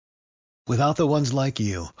Without the ones like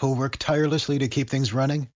you, who work tirelessly to keep things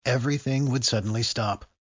running, everything would suddenly stop.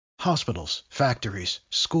 Hospitals, factories,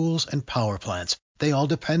 schools, and power plants, they all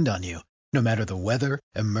depend on you. No matter the weather,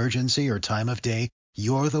 emergency, or time of day,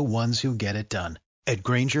 you're the ones who get it done. At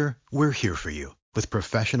Grainger, we're here for you with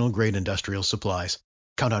professional-grade industrial supplies.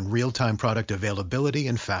 Count on real-time product availability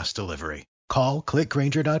and fast delivery. Call, click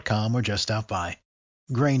Grainger.com, or just stop by.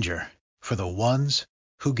 Grainger, for the ones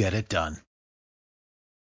who get it done.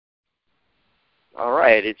 All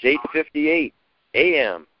right, it's 8:58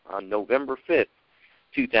 a.m. on November 5th,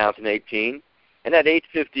 2018, and that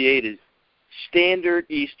 8:58 is Standard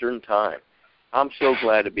Eastern Time. I'm so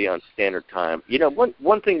glad to be on Standard Time. You know,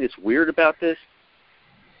 one thing that's weird about this,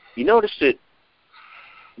 you notice that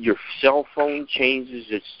your cell phone changes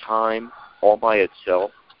its time all by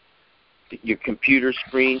itself. Your computer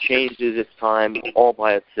screen changes its time all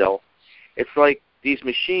by itself. It's like these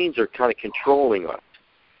machines are kind of controlling us.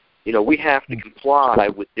 You know, we have to comply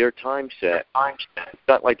with their time set. It's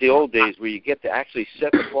not like the old days where you get to actually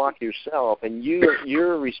set the clock yourself, and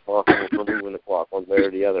you're responsible for moving the clock one way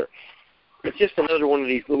or the other. It's just another one of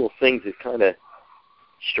these little things that's kind of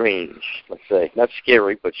strange, let's say. Not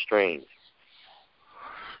scary, but strange.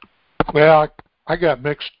 Well, I got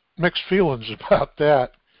mixed feelings about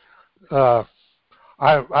that.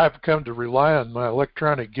 I've come to rely on my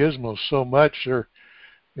electronic gizmos so much they're,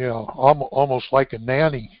 you know, almost like a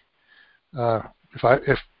nanny.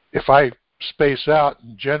 If I space out,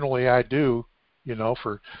 and generally I do, you know,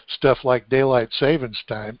 for stuff like daylight savings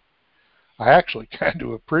time, I actually kind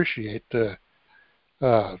of appreciate the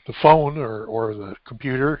phone or the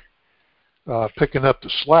computer picking up the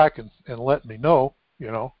slack and letting me know, you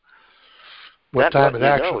know, what time it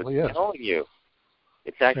actually is. It's telling you.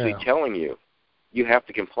 It's actually telling you. You have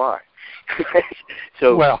to comply.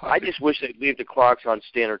 So well, I just wish they'd leave the clocks on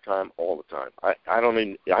standard time all the time. I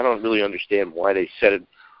don't really understand why they set it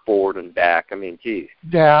forward and back. I mean, geez.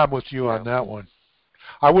 Yeah, I'm with you on that one.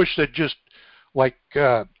 I wish they'd just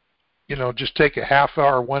just take a half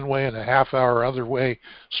hour one way and a half hour other way,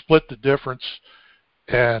 split the difference,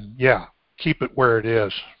 and keep it where it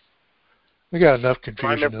is. We got enough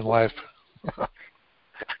confusion in life.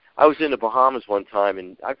 I was in the Bahamas one time,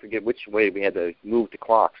 and I forget which way we had to move the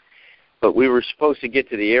clocks. But we were supposed to get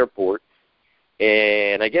to the airport,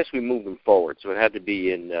 and I guess we moved them forward, so it had to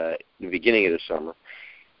be in the beginning of the summer.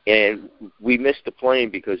 And we missed the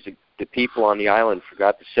plane because the people on the island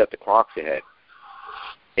forgot to set the clocks ahead.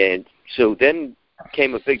 And so then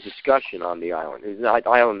came a big discussion on the island.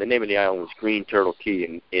 The name of the island was Green Turtle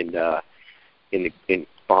Key in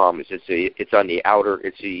Bahamas. It's on the outer.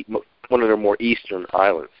 It's one of the more eastern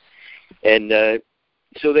islands. And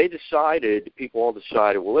so people all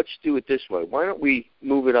decided, well, let's do it this way. Why don't we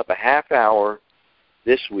move it up a half hour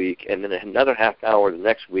this week and then another half hour the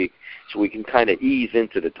next week so we can kind of ease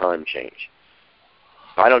into the time change.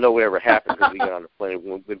 I don't know whatever happened because we got on the plane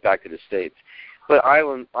and went back to the States. But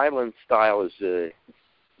island style is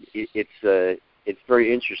it's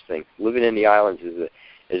very interesting. Living in the islands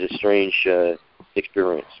is a strange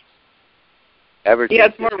experience.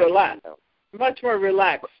 It's more relaxed. Much more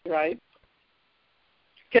relaxed, right?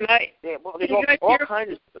 Can I? Yeah, well, there's all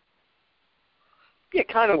kinds of stuff. Yeah,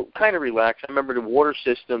 kind of relaxed. I remember the water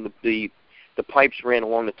system. The pipes ran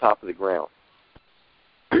along the top of the ground,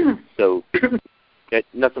 so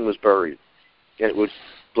nothing was buried. And it was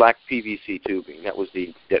black PVC tubing. That was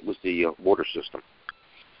the water system.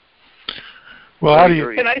 Well,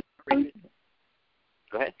 Can I?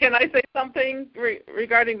 Go ahead. Can I say something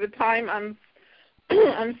regarding the time? I'm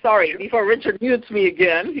sorry. Before Richard mutes me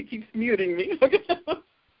again, he keeps muting me.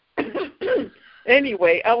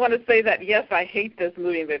 Anyway, I want to say that yes, I hate this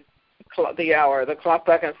moving the clock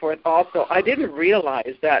back and forth. Also, I didn't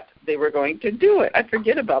realize that they were going to do it. I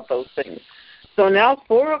forget about those things. So now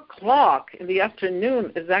 4 o'clock in the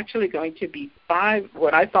afternoon is actually going to be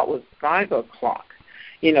what I thought was 5 o'clock.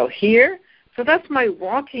 Here. So that's my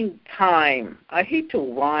walking time. I hate to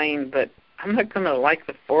whine, but I'm not going to like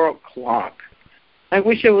the 4 o'clock. I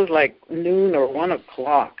wish it was like noon or 1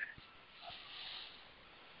 o'clock.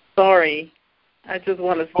 Sorry. I just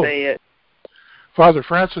want to say it. Father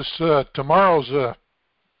Francis, tomorrow's a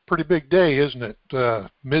pretty big day, isn't it?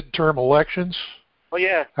 Midterm elections. Oh,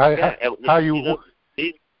 yeah.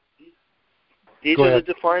 These are the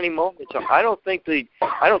defining moments. I don't think the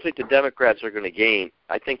Democrats are going to gain.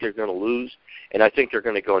 I think they're going to lose, and I think they're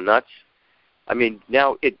going to go nuts. I mean,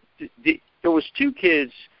 now there was 2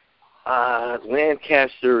 kids,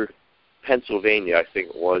 Lancaster, Pennsylvania, I think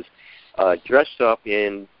it was, dressed up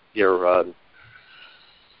in their.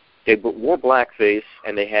 They wore blackface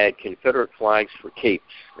and they had Confederate flags for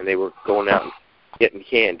capes, and they were going out and getting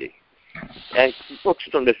candy. And looks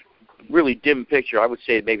from this really dim picture, I would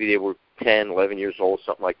say maybe they were 10, 11 years old,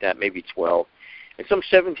 something like that, maybe 12. And some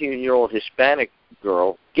 17-year-old Hispanic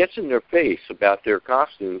girl gets in their face about their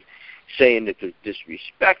costumes, saying that they're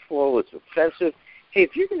disrespectful, it's offensive. Hey,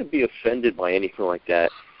 if you're going to be offended by anything like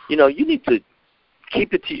that, you need to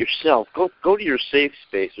keep it to yourself. Go to your safe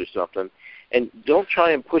space or something, and don't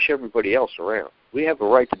try and push everybody else around. We have a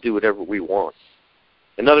right to do whatever we want.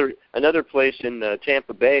 Another place in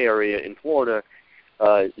Tampa Bay area in Florida,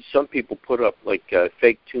 some people put up like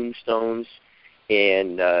fake tombstones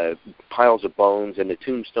and piles of bones, and the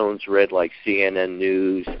tombstones read like CNN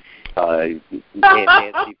News,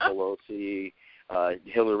 Nancy Pelosi,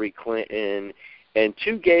 Hillary Clinton, and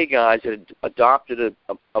two gay guys that had adopted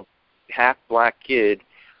a half-black kid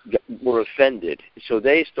were offended, so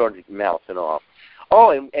they started mouthing off.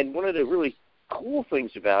 Oh, and one of the really cool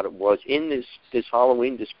things about it was in this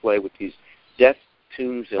Halloween display with these death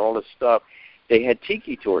tombs and all this stuff, they had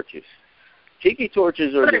tiki torches. Tiki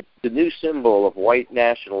torches are the new symbol of white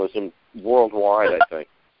nationalism worldwide, I think.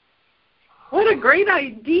 What a great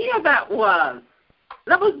idea that was.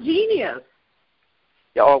 That was genius.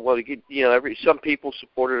 Yeah, oh, well, some people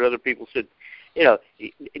supported, other people said,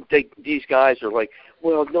 these guys are like,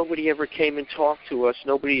 well, nobody ever came and talked to us.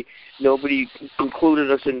 Nobody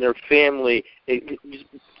included us in their family.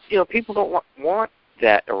 People don't want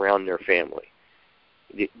that around their family.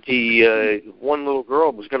 The one little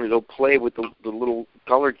girl was going to go play with the little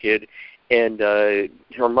colored kid, and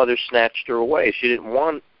her mother snatched her away. She didn't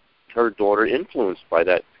want her daughter influenced by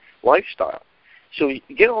that lifestyle. So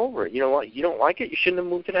get over it. You know what? You don't like it, you shouldn't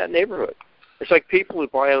have moved to that neighborhood. It's like people who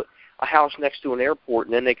buy a house next to an airport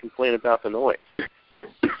and then they complain about the noise.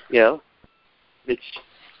 It's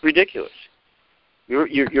ridiculous.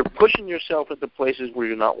 You're pushing yourself into places where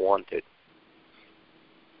you're not wanted.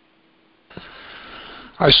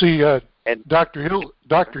 I see Dr. Hill.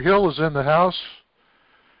 Dr. Hill is in the house.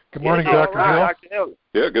 Good morning, Dr. Hill. Dr. Hill.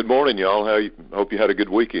 Yeah, good morning, y'all. Hope you had a good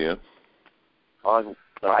weekend.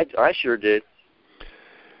 I sure did.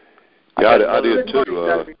 Yeah, I did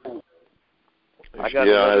too. I got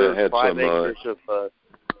another 5 acres of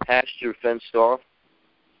pasture fenced off.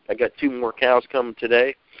 I got 2 more cows coming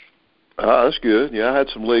today. That's good. Yeah, I had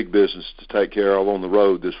some league business to take care of on the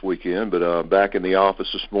road this weekend, but back in the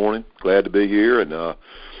office this morning. Glad to be here, and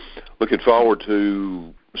looking forward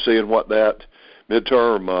to seeing what that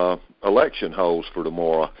midterm election holds for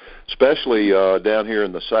tomorrow. Especially down here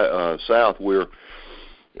in the South, we're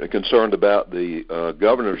concerned about the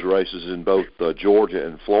governor's races in both Georgia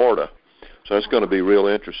and Florida. So it's going to be real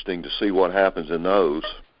interesting to see what happens in those.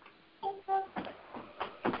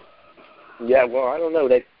 Yeah, well, I don't know.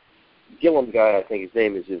 That Gillum guy, I think his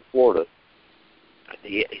name is in Florida.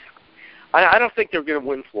 I don't think they're going to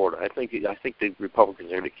win Florida. I think the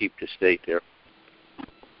Republicans are going to keep the state there.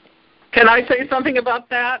 Can I say something about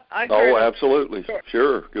that? Absolutely.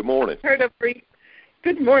 Sure. Good morning.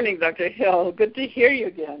 Good morning, Dr. Hill. Good to hear you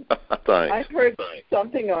again. Thanks. I heard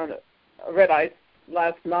something on Red Ice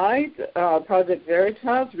last night. Project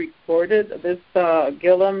Veritas recorded this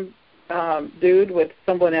Gillum dude with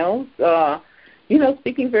someone else,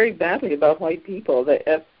 speaking very badly about white people.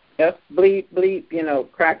 The F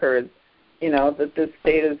bleep, crackers, that this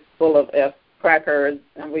state is full of F crackers,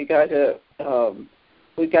 and we got to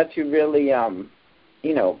really,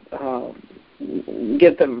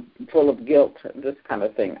 get them full of guilt, this kind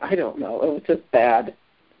of thing. I don't know. It was just bad.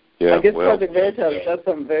 Yeah, I guess Project Veritas does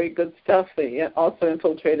some very good stuff. They also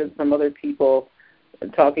infiltrated some other people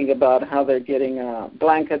talking about how they're getting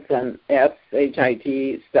blankets and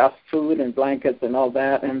SHIT stuff, food and blankets and all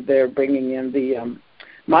that, and they're bringing in the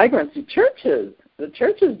migrants to churches. The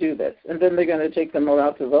churches do this, and then they're going to take them all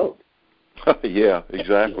out to vote. Yeah,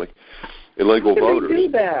 exactly. Illegal voters. How can they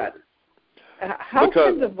do that? How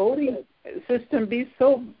can the voting system be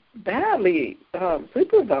so badly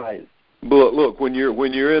supervised? But look, when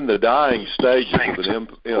you're in the dying stages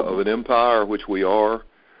of an empire, which we are,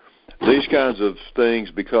 these kinds of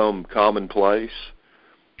things become commonplace.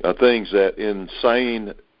 Things that in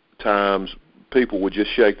sane times people would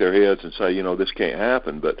just shake their heads and say, this can't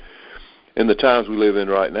happen. But in the times we live in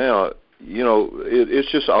right now,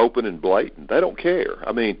 it's just open and blatant. They don't care.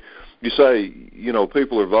 I mean, you say,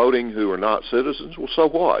 people are voting who are not citizens. Well, so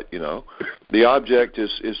what? The object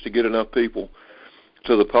is to get enough people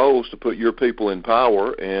to the polls to put your people in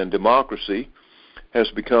power, and democracy has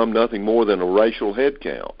become nothing more than a racial head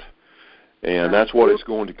count. And that's what it's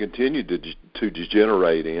going to continue to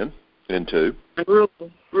degenerate into.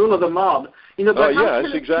 Rule of the mob.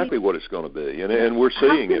 That's exactly what it's going to be, and we're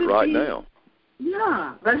seeing it right now.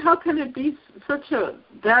 Yeah, but how can it be such a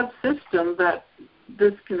bad system that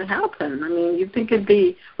this can happen. I mean, you think it'd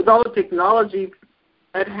be, with all the technology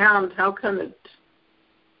at hand, how can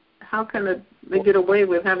they get away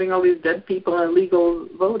with having all these dead people and illegal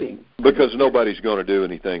voting? Because nobody's going to do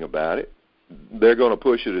anything about it. They're going to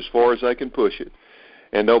push it as far as they can push it,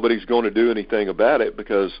 and nobody's going to do anything about it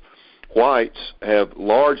because whites have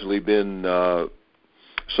largely been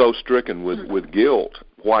so stricken with guilt,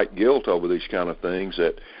 white guilt over these kind of things,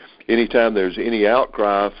 that anytime there's any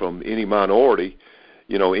outcry from any minority,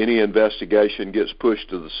 any investigation gets pushed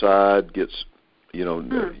to the side, gets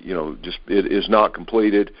just it is not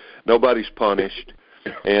completed. Nobody's punished,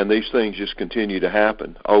 and these things just continue to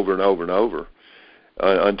happen over and over and over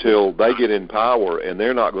until they get in power, and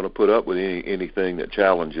they're not going to put up with anything that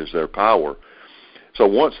challenges their power. So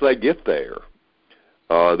once they get there,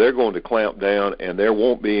 they're going to clamp down, and there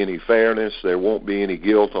won't be any fairness. There won't be any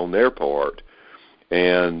guilt on their part,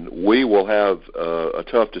 and we will have a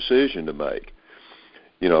tough decision to make.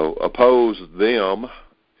 Oppose them.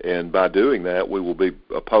 And by doing that, we will be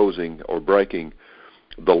opposing or breaking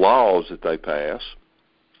the laws that they pass,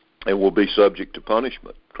 and will be subject to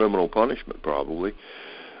punishment, criminal punishment probably,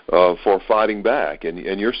 for fighting back. And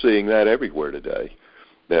you're seeing that everywhere today,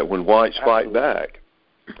 that when whites fight back,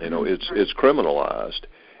 it's criminalized.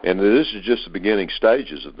 And this is just the beginning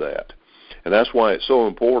stages of that. And that's why it's so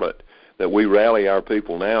important that we rally our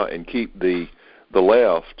people now and keep the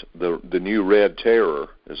left, the new red terror,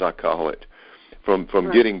 as I call it,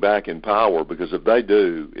 from getting back in power, because if they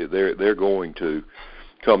do, they're going to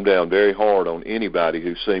come down very hard on anybody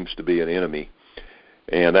who seems to be an enemy,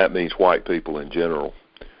 and that means white people in general.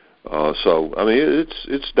 So I mean,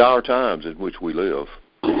 it's dire times in which we live.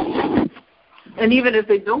 And even if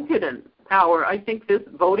they don't get in power, I think this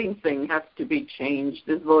voting thing has to be changed.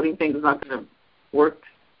 This voting thing is not going to work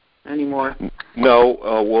anymore. No,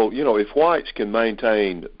 well, if whites can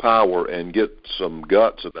maintain power and get some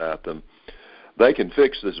guts about them, they can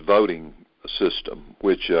fix this voting system,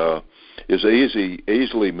 which is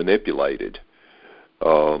easily manipulated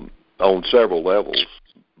on several levels.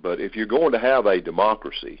 But if you're going to have a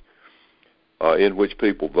democracy in which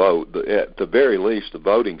people vote, at the very least, the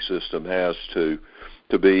voting system has to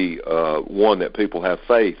be one that people have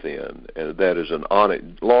faith in, and that is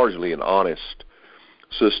largely an honest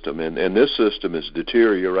system. And this system is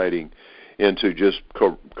deteriorating into just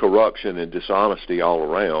corruption and dishonesty all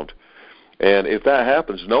around. And if that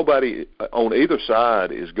happens, nobody on either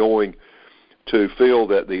side is going to feel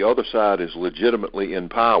that the other side is legitimately in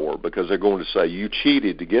power, because they're going to say, you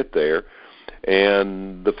cheated to get there.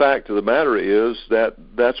 And the fact of the matter is that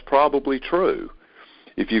that's probably true.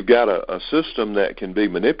 If you've got a system that can be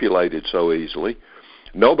manipulated so easily,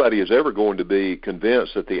 nobody is ever going to be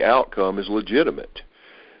convinced that the outcome is legitimate.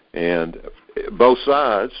 And both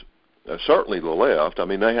sides, certainly the left, I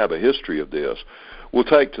mean, they have a history of this, will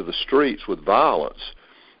take to the streets with violence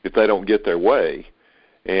if they don't get their way.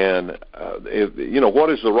 And what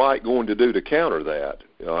is the right going to do to counter that?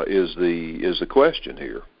 Is the question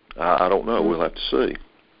here. I don't know. We'll have to see.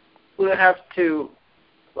 We'll have to.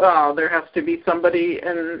 Well, there has to be somebody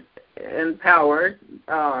in power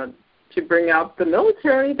to bring out the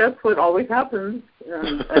military. That's what always happens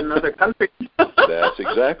in other countries. That's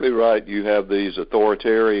exactly right. You have these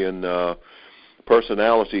authoritarian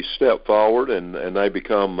personalities step forward, and they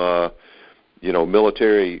become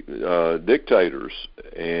military dictators,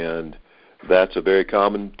 and that's a very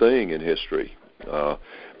common thing in history,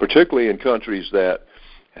 particularly in countries that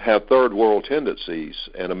have third world tendencies.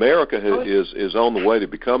 And America is on the way to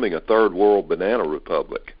becoming a third world banana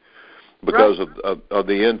republic because of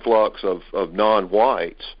the influx of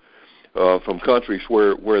non-whites from countries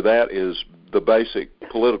where that is the basic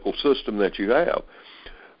political system that you have.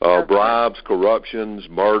 Bribes, corruptions,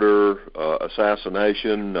 murder,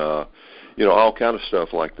 assassination, all kind of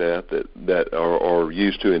stuff like that are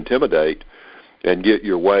used to intimidate and get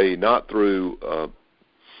your way, not through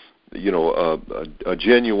a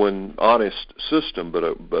genuine, honest system,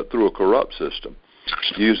 but through a corrupt system,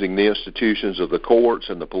 using the institutions of the courts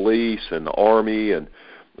and the police and the army and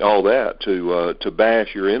all that to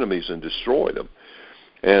bash your enemies and destroy them.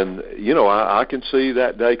 And I can see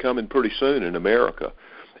that day coming pretty soon in America.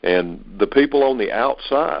 And the people on the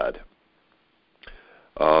outside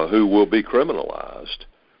who will be criminalized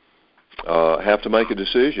have to make a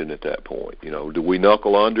decision at that point. Do we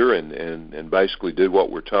knuckle under and basically do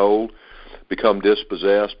what we're told, become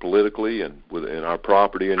dispossessed politically and in our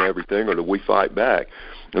property and everything, or do we fight back?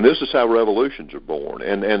 And this is how revolutions are born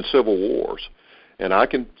and civil wars. And I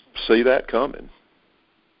can see that coming.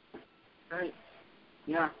 Right.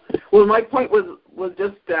 Yeah. Well, my point was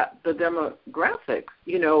just that the demographics,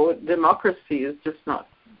 democracy is just not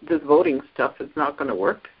this voting stuff is not going to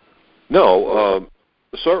work? No,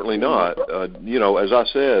 certainly not. As I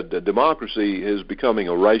said, democracy is becoming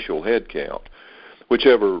a racial head count.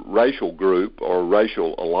 Whichever racial group or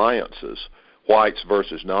racial alliances, whites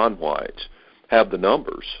versus non-whites, have the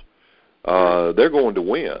numbers, they're going to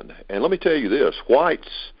win. And let me tell you this, whites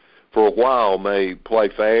for a while may play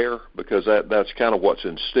fair because that's kind of what's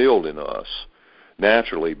instilled in us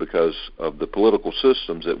naturally because of the political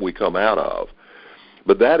systems that we come out of.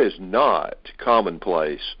 But that is not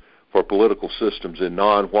commonplace for political systems in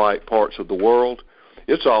non-white parts of the world.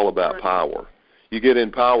 It's all about power. You get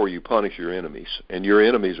in power, you punish your enemies, and your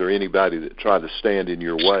enemies are anybody that try to stand in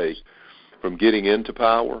your way from getting into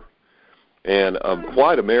power. And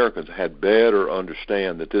white Americans had better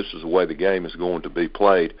understand that this is the way the game is going to be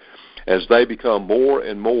played as they become more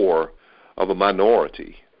and more of a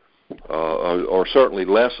minority, or certainly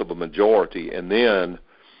less of a majority, and then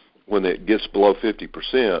when it gets below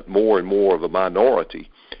 50%, more and more of a minority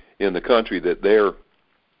in the country that their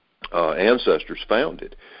ancestors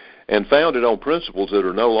founded, and founded on principles that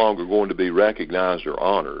are no longer going to be recognized or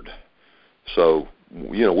honored. So,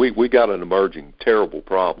 we got an emerging terrible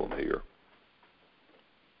problem here.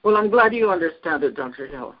 Well, I'm glad you understand it, Dr.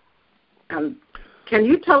 Hill. And can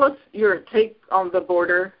you tell us your take on the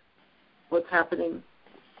border, what's happening?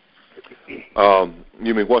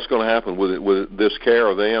 You mean what's going to happen with this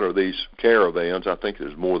caravan or these caravans? I think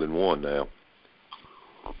there's more than one now.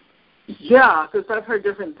 Yeah, because I've heard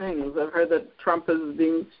different things. I've heard that Trump is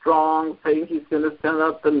being strong, saying he's going to send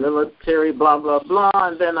up the military, blah, blah, blah.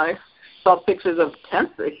 And then I saw pictures of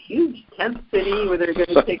tents, a huge tent city where they're going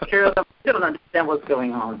to take care of them. I don't understand what's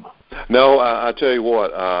going on. No, I tell you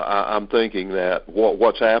what, I'm thinking that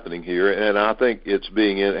what's happening here, and I think it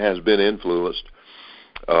has been influenced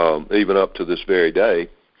even up to this very day,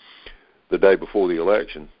 the day before the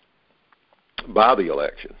election, by the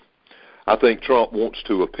election. I think Trump wants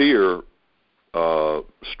to appear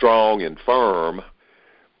strong and firm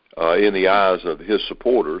in the eyes of his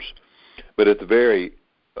supporters, but at the very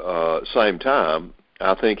same time,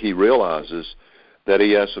 I think he realizes that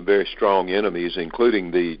he has some very strong enemies,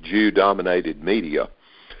 including the Jew-dominated media,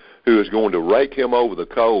 who is going to rake him over the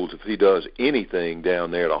coals if he does anything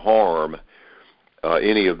down there to harm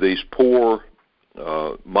any of these poor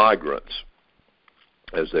migrants,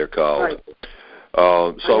 as they're called. Right.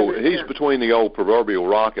 So he's between the old proverbial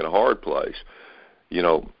rock and a hard place.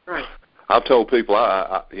 Right. I've told people,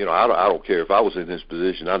 I don't care if I was in his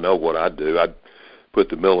position. I know what I'd do. I'd put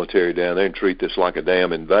the military down there and treat this like a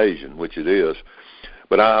damn invasion, which it is.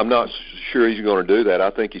 But I'm not sure he's going to do that.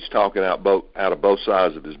 I think he's talking out of both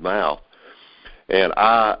sides of his mouth. And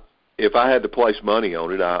if I had to place money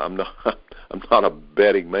on it, I'm not a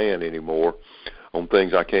betting man anymore on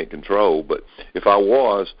things I can't control. But if I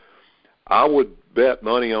was, I would bet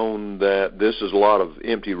money on that this is a lot of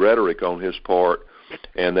empty rhetoric on his part,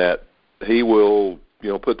 and that he will,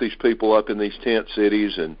 put these people up in these tent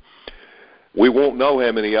cities, and we won't know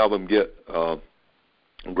how many of them get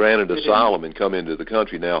granted asylum and come into the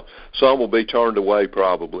country. Now, some will be turned away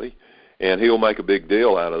probably, and he'll make a big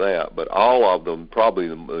deal out of that. But all of them, probably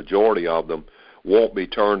the majority of them, won't be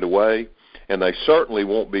turned away, and they certainly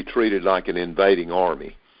won't be treated like an invading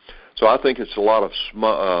army. So I think it's a lot of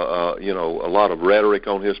a lot of rhetoric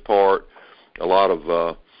on his part, a lot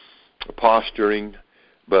of posturing,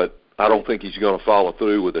 but I don't think he's going to follow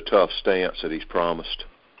through with a tough stance that he's promised.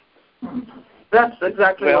 That's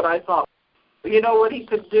exactly what I thought. You know what he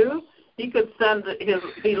could do? He could send his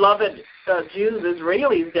beloved Jews,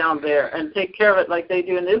 Israelis down there and take care of it like they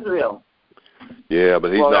do in Israel. Yeah,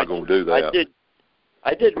 but he's not going to do that.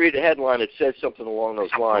 I did read a headline that said something along those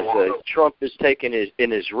lines. Trump is taking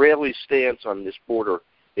an Israeli stance on this border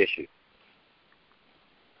issue.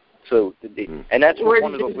 So, and that's what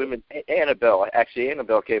one of the women,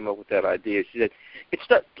 Annabelle came up with that idea. She said,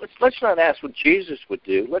 let's not ask what Jesus would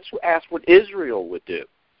do. Let's ask what Israel would do.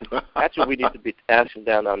 That's what we need to be asking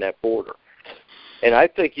down on that border. And I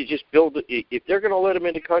think you just build it. If they're going to let them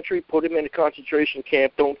in the country, put them in a concentration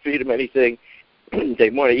camp, don't feed them anything. They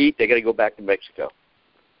want to eat, they got to go back to Mexico.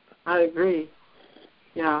 I agree.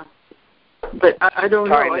 Yeah. But I don't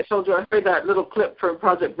know. I told you I heard that little clip from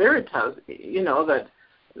Project Veritas, that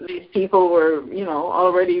these people were,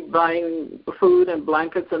 already buying food and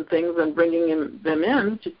blankets and things and bringing them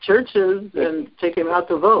in to churches and taking them out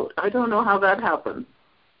to vote. I don't know how that happened.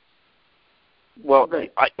 Well,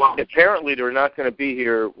 apparently they're not going to be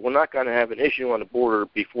here. We're not going to have an issue on the border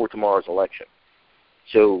before tomorrow's election.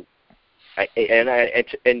 So,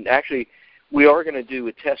 and actually, we are going to do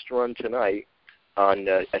a test run tonight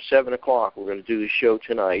at 7 o'clock. We're going to do a show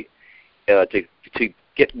tonight to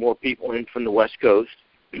get more people in from the West Coast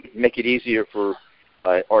make it easier for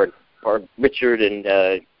or Richard and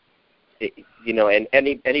and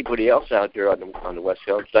anybody else out there on the West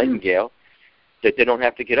Coast, Nightingale, that they don't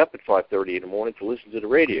have to get up at 5:30 in the morning to listen to the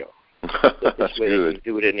radio. That's way good. They can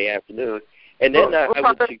do it in the afternoon. And then I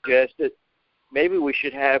would suggest that maybe we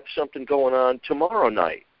should have something going on tomorrow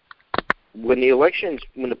night when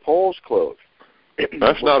the polls close.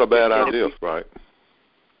 That's not a bad idea, right?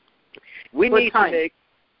 We need to make.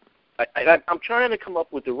 I'm trying to come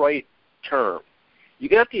up with the right term. You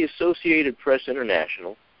got the Associated Press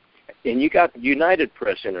International, and you got United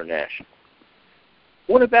Press International.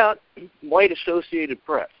 What about White Associated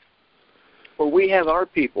Press, where we have our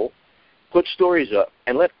people put stories up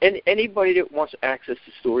and let anybody that wants access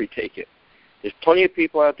to story take it? There's plenty of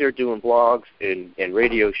people out there doing blogs and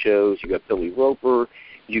radio shows. You got Billy Roper,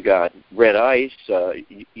 you got Red Ice,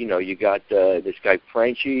 you got this guy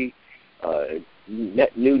Franchi,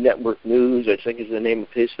 New Network News, I think is the name of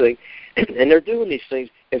his thing. And they're doing these things.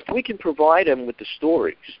 If we can provide them with the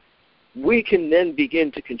stories, we can then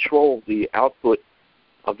begin to control the output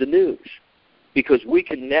of the news. Because we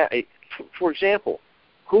can now, for example,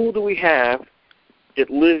 who do we have that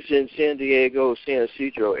lives in San Diego, San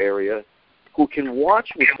Ysidro area who can watch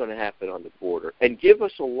what's going to happen on the border and give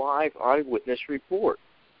us a live eyewitness report?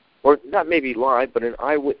 Or not maybe live, but an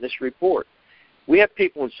eyewitness report. We have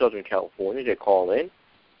people in Southern California that call in.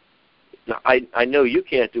 I know you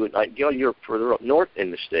can't do it. You're further up north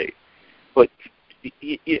in the state. But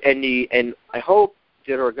and I hope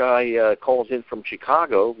that our guy calls in from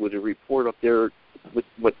Chicago with a report up there with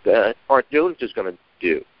what Art Jones is going to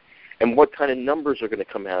do and what kind of numbers are going to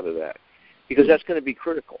come out of that, because that's going to be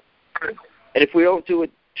critical. And if we don't do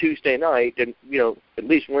it Tuesday night, then at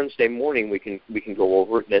least Wednesday morning we can go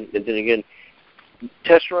over it. And then again,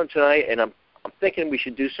 test run tonight, and I'm thinking we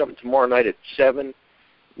should do something tomorrow night at 7,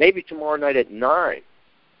 maybe tomorrow night at 9,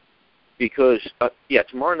 because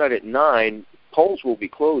tomorrow night at 9 polls will be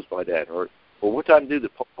closed by then. Or what time do the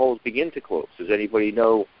polls begin to close? Does anybody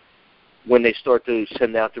know when they start to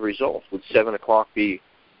send out the results? Would 7 o'clock be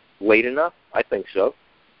late enough? I think so.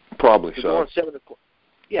 Probably so. On 7 o'clock.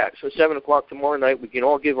 Yeah, so 7 o'clock tomorrow night, we can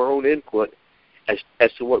all give our own input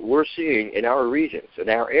as to what we're seeing in our regions, in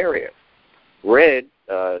our areas. Red,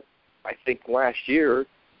 I think last year,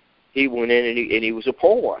 he went in and he was a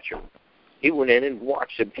poll watcher. He went in and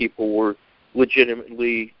watched if people were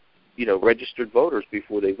legitimately, registered voters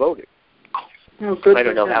before they voted. Oh, good. I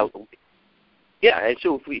don't know how. Yeah, and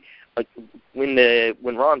so if we,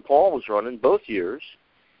 when Ron Paul was running both years,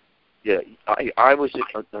 I was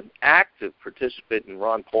an active participant in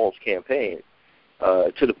Ron Paul's campaign,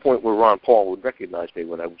 to the point where Ron Paul would recognize me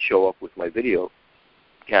when I would show up with my video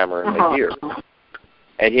camera and my gear.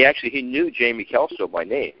 And he knew Jamie Kelso by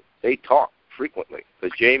name. They talked frequently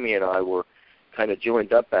because Jamie and I were kind of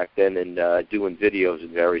joined up back then and doing videos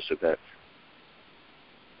in various events.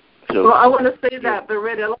 So, well, I want to say that the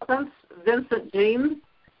Red Elephants, Vincent James,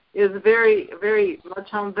 is very, very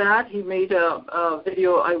much on that. He made a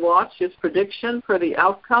video I watched, his prediction for the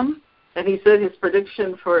outcome, and he said his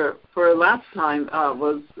prediction for last time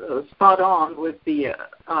was spot on with the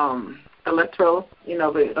electoral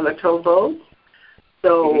vote.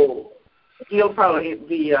 So he'll probably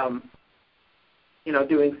be,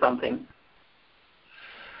 doing something.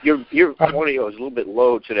 Your audio is a little bit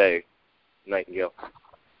low today, Nightingale.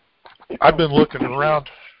 I've been looking around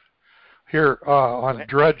here on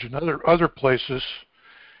Drudge and other places,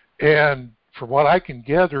 and from what I can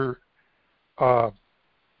gather,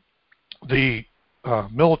 the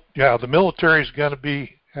military is going to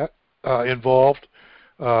be involved.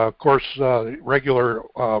 Of course, regular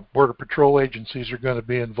Border Patrol agencies are going to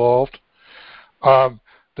be involved.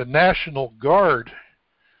 The National Guard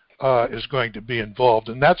is going to be involved,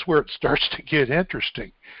 and that's where it starts to get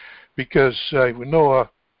interesting, because we know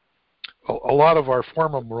a lot of our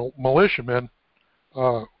former militiamen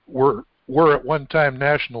were at one time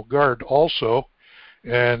National Guard also,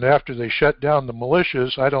 and after they shut down the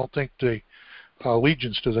militias, I don't think the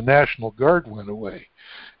allegiance to the National Guard went away.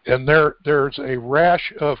 And there's a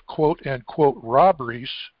rash of quote-unquote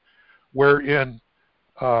robberies wherein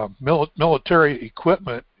military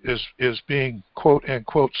equipment is being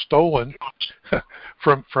quote-unquote stolen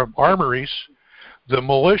from armories. The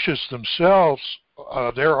militias themselves,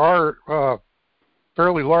 there are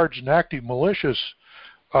fairly large and active militias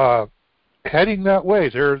heading that way.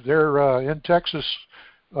 They're in Texas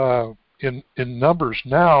in numbers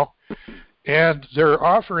now, and they're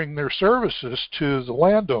offering their services to the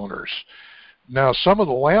landowners. Now, some of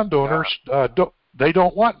the landowners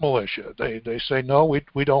don't want militia. They say, no,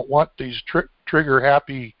 we don't want these trigger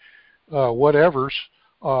happy whatevers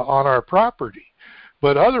on our property.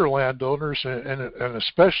 But other landowners, and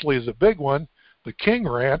especially the big one, the King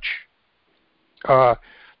Ranch,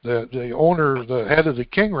 the owner, the head of the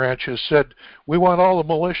King Ranch, has said, "We want all the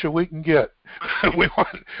militia we can get. we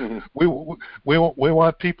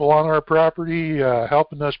want people on our property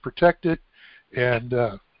helping us protect it, and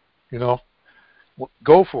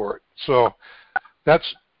go for it." So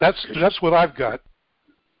that's what I've got.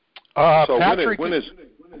 So Patrick, when is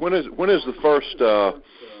the first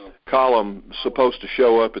column supposed to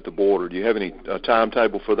show up at the border? Do you have any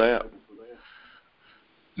timetable for that?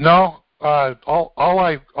 No. All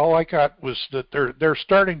I got was that they're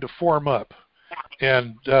starting to form up,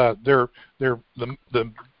 and the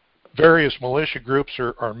various militia groups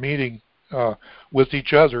are meeting with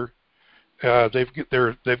each other.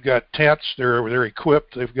 They've got tents. They're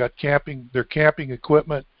equipped. They've got camping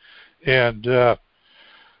equipment, and they're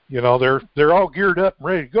all geared up and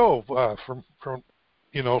ready to go from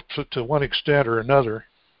to one extent or another.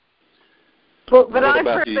 But what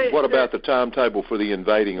about the timetable for the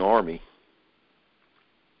invading army?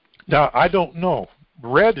 Now, I don't know.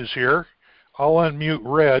 Red is here. I'll unmute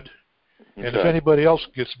Red. Okay. And if anybody else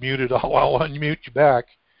gets muted, I'll unmute you back.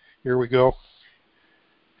 Here we go.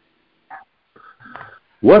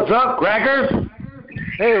 What's up, crackers?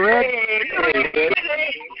 Hey, Red.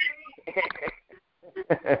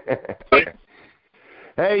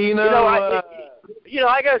 Hey,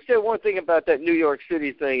 I got to say one thing about that New York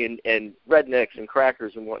City thing and rednecks and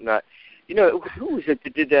crackers and whatnot. Who was it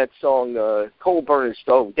that did that song, Coal Burning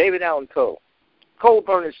Stove? David Allan Coe. Coal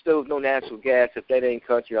burning stove, no natural gas. If that ain't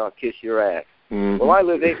country, I'll kiss your ass. Mm-hmm. Well, I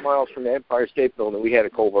live 8 miles from the Empire State Building. We had a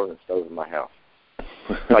coal burning stove in my house.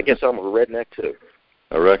 So I guess I'm a redneck, too.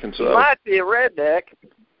 I reckon so. You might be a redneck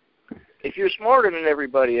if you're smarter than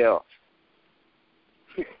everybody else.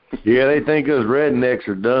 Yeah, they think us rednecks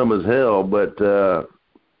are dumb as hell, but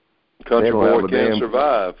country boy can't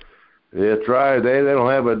survive. That's right. They don't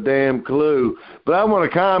have a damn clue. But I want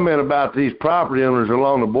to comment about these property owners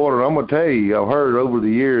along the border. I'm going to tell you, I've heard over the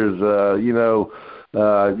years,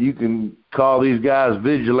 you can call these guys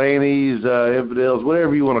vigilantes, infidels,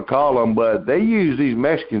 whatever you want to call them, but they use these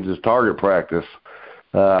Mexicans as target practice.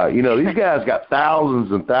 These guys got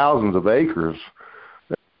thousands and thousands of acres.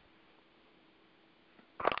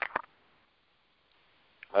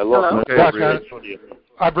 I love it.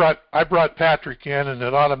 I brought Patrick in, and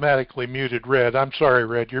it automatically muted Red. I'm sorry,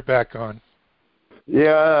 Red. You're back on.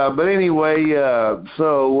 Yeah, but anyway, a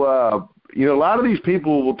lot of these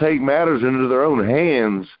people will take matters into their own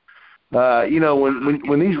hands.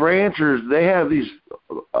 When these ranchers, they have these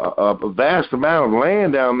a vast amount of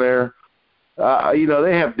land down there.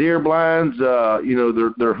 They have deer blinds.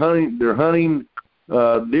 They're hunting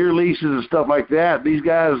deer leases and stuff like that. These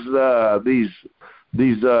guys,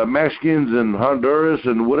 these Mexicans and Honduras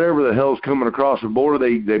and whatever the hell's coming across the border,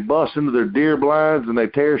 they bust into their deer blinds and they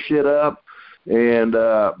tear shit up. And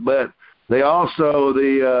but they also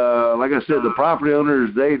like I said, the property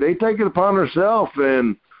owners they take it upon themselves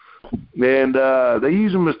and they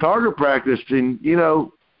use them as target practice. And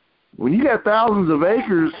when you got thousands of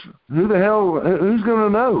acres, who's going to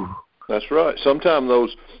know? That's right. Sometimes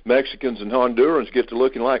those Mexicans and Hondurans get to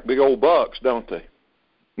looking like big old bucks, don't they?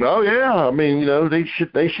 Oh yeah, I mean, they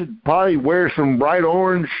should probably wear some bright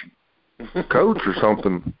orange coats or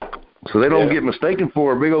something, so they don't get mistaken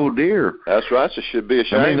for a big old deer. That's right. So should be a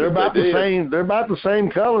shame. I mean, they're about the same. They're about the same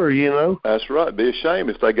color, That's right. Be a shame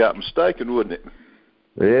if they got mistaken, wouldn't it?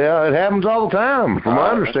 Yeah, it happens all the time, from my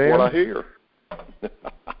understanding. That's what I hear.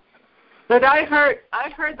 But I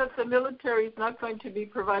heard that the military is not going to be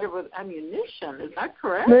provided with ammunition. Is that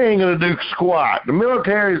correct? They ain't going to do squat. The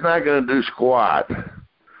military is not going to do squat.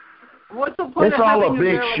 What's the point it's of all having a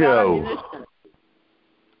big show. Ammunition?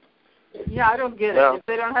 Yeah, I don't get it. If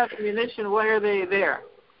they don't have ammunition, why are they there?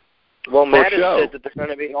 Well, Matt has said that they're going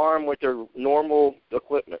to be armed with their normal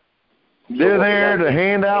equipment. They're there to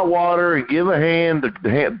hand out water and give a hand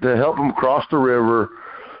to help them cross the river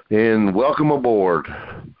and welcome aboard.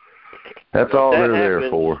 That's all they're there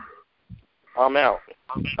for. I'm out.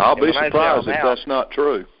 I'll be surprised if that's not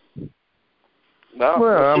true.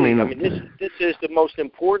 Well, I mean, this is the most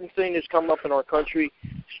important thing that's come up in our country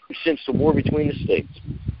since the war between the states.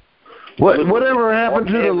 Whatever happened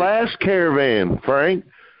to the last caravan, Frank?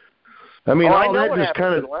 I mean, all that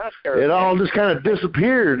just kind of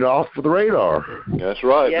disappeared off of the radar. That's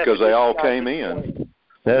right, because they all came in.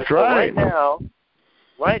 That's right.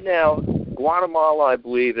 Right now, Guatemala, I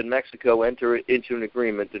believe, and Mexico enter into an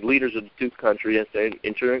agreement. The leaders of the two countries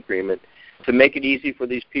enter an agreement to make it easy for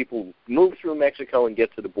these people to move through Mexico and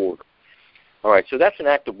get to the border. All right, so that's an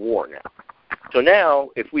act of war now. So now,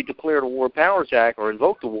 if we declare the War Powers Act or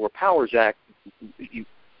invoke the War Powers Act,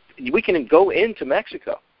 we can go into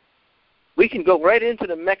Mexico. We can go right into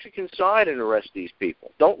the Mexican side and arrest these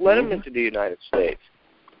people. Don't let them into the United States.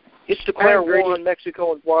 Just declare war on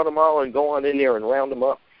Mexico and Guatemala and go on in there and round them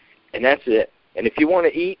up, and that's it. And if you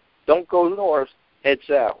want to eat, don't go north, head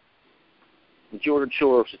south. Jordan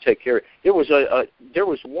Shores to take care of it. There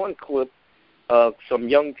was one clip of some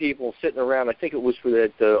young people sitting around. I think it was for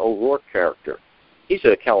that O'Rourke character. He's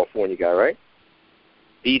a California guy, right?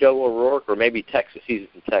 Beto O'Rourke, or maybe Texas. He's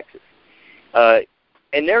from Texas.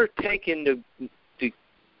 And they're taking the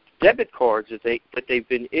debit cards that they've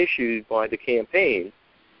been issued by the campaign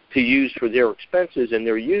to use for their expenses, and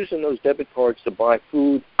they're using those debit cards to buy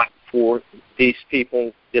food for these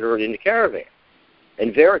people that are in the caravan.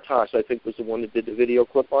 And Veritas, I think, was the one that did the video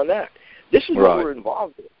clip on that. This is what we're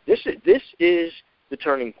involved in. This is the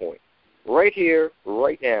turning point, right here,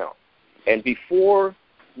 right now. And before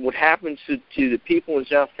what happened to the people in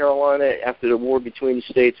South Carolina after the war between the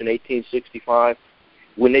states in 1865,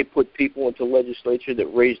 when they put people into legislature that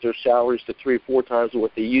raised their salaries to 3 or 4 times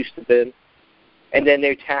what they used to be, and then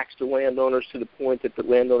they taxed the landowners to the point that the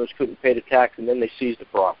landowners couldn't pay the tax, and then they seized the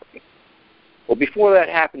property. Well, before that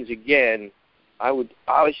happens again, I would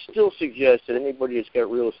still suggest that anybody that's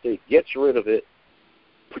got real estate gets rid of it,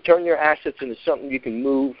 turn your assets into something you can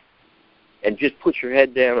move, and just put your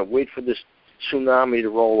head down and wait for this tsunami to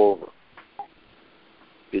roll over.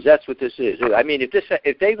 Because that's what this is. I mean,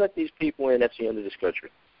 if they let these people in, that's the end of this country.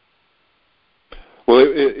 Well,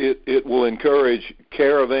 it will encourage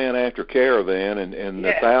caravan after caravan, and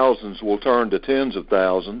the thousands will turn to tens of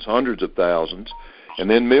thousands, hundreds of thousands, and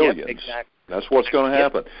then millions. Yep, exactly. That's what's going to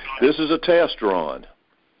happen. This is a test run.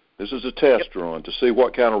 This is a test run to see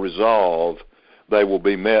what kind of resolve they will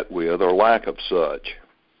be met with, or lack of such.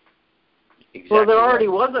 Exactly. Well, there already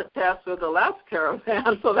was a test with the last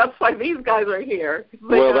caravan, so that's why these guys are here.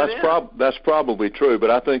 Well, that's probably true, but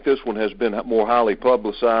I think this one has been more highly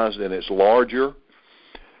publicized and it's larger.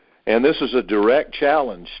 And this is a direct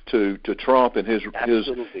challenge to Trump and his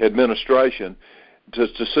administration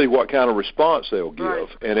to see what kind of response they'll give. Right.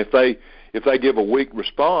 And if they give a weak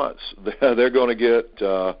response, they're going to get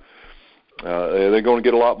a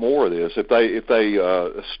lot more of this. If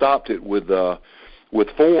they stopped it with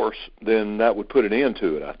force, then that would put an end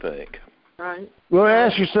to it, I think. Right. Well,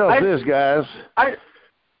 ask yourself this, guys.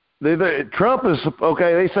 Trump is,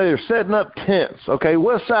 okay, they say they're setting up tents. Okay,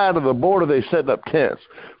 what side of the border are they setting up tents?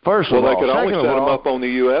 First of all. Well, they could only set them up on the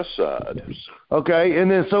U.S. side. Okay, and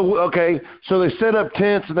then so they set up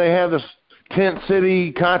tents and they have this tent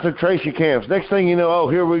city concentration camps. Next thing you know,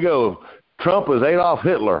 here we go. Trump is Adolf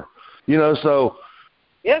Hitler. So.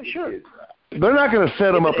 Yeah, sure. They're not going to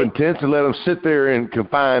set them up in tents and let them sit there in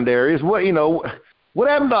confined areas. What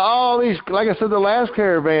happened to all these? Like I said, the last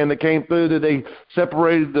caravan that came through, that they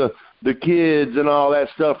separated the kids and all that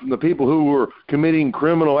stuff from the people who were committing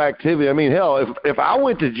criminal activity. I mean, hell, if I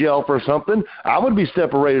went to jail for something, I would be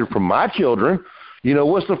separated from my children.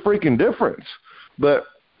 What's the freaking difference? But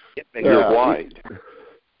you're white.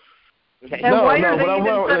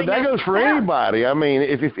 That goes for anybody. I mean,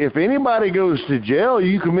 if anybody goes to jail,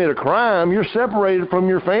 you commit a crime, you're separated from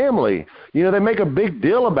your family. They make a big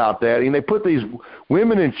deal about that, and they put these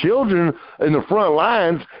women and children in the front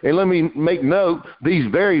lines. And let me make note, these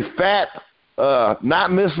very fat,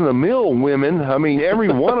 not missing a meal women, I mean,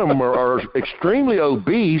 every one of them are extremely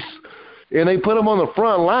obese, and they put them on the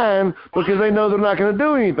front line because they know they're not going to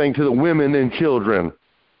do anything to the women and children.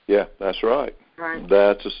 Yeah, that's right. Right.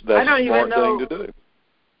 That's a smart thing to do.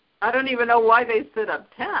 I don't even know why they set up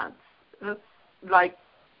tents. It's like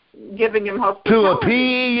giving him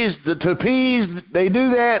hospitality. They do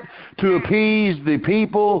that to appease the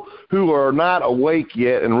people who are not awake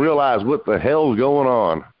yet and realize what the hell's going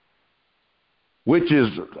on, which is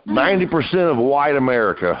 90% of white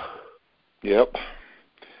America. Yep.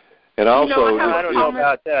 And also, I don't know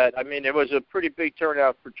about that. I mean, there was a pretty big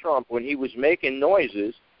turnout for Trump when he was making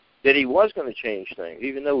noises that he was going to change things,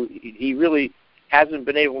 even though he really hasn't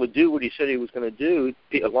been able to do what he said he was going to do.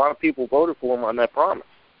 A lot of people voted for him on that promise.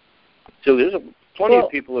 So there's plenty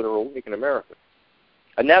of people that are awake in America.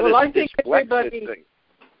 And now I think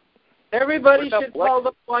everybody should call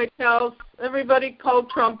the White House. Everybody call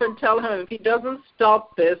Trump and tell him if he doesn't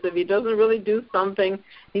stop this, if he doesn't really do something,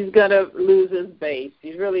 he's going to lose his base.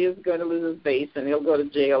 He really is going to lose his base, and he'll go to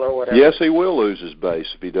jail or whatever. Yes, he will lose his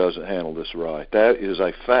base if he doesn't handle this right. That is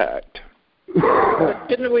a fact. But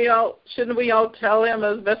shouldn't we all tell him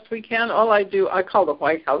as best we can? I call the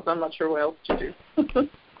White House. I'm not sure what else to do.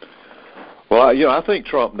 Well, I think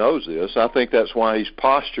Trump knows this. I think that's why he's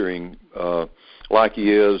posturing like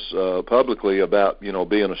he is publicly about,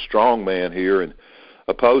 being a strong man here and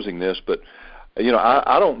opposing this. But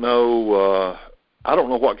I don't know. I don't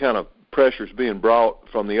know what kind of pressure is being brought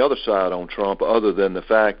from the other side on Trump, other than the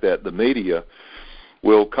fact that the media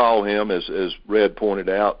will call him, as Red pointed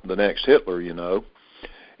out, the next Hitler.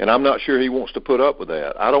 And I'm not sure he wants to put up with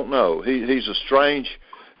that. I don't know. He's a strange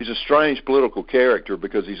political character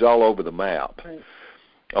because he's all over the map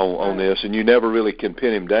on this, and you never really can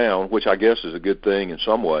pin him down, which I guess is a good thing in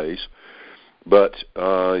some ways. But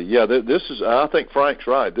this is. I think Frank's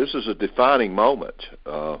right. This is a defining moment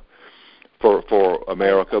for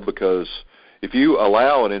America, because if you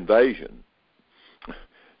allow an invasion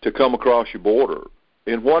to come across your border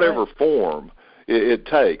in whatever form it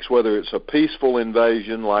takes, whether it's a peaceful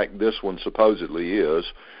invasion like this one supposedly is,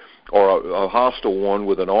 or a hostile one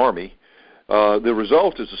with an army, the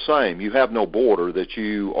result is the same. You have no border that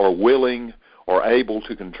you are willing or able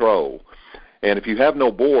to control. And if you have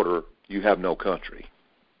no border, you have no country.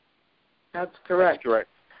 That's correct. That's correct.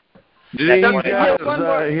 Did you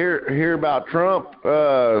guys hear about Trump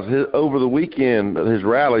over the weekend, his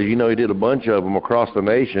rallies? He did a bunch of them across the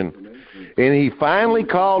nation, and he finally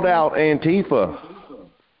called out Antifa.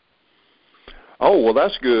 Oh, well,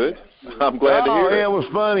 that's good. I'm glad to hear it. Yeah, it was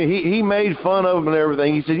funny. He made fun of them and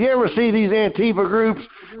everything. He said, "You ever see these Antifa groups?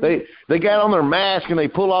 They got on their mask and they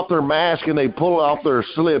pull off their mask and they pull up their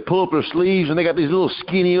sleeves and they got these little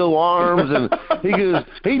skinny little arms." And he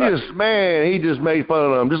just made fun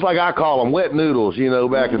of them, just like I call them wet noodles,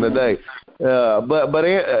 back in the day.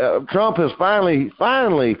 But Trump has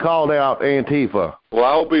finally called out Antifa. Well,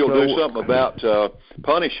 I hope he'll do something about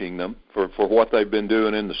punishing them for what they've been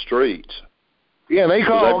doing in the streets. Yeah, they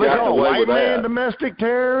call white man domestic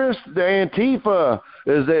terrorists. The Antifa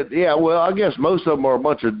is that. Yeah, well, I guess most of them are a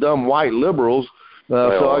bunch of dumb white liberals.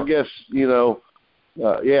 So I guess they're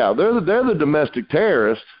the domestic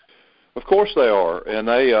terrorists. Of course they are, and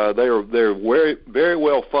they're very very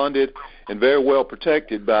well funded and very well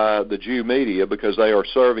protected by the Jew media because they are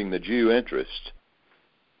serving the Jew interest.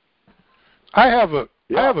 I have a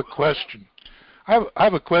question. I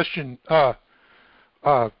have a question.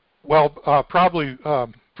 Probably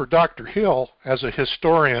for Dr. Hill as a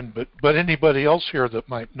historian, but anybody else here that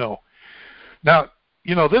might know. Now,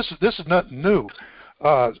 this is nothing new.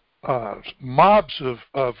 Mobs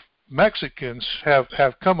of Mexicans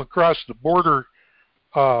have come across the border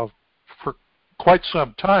for quite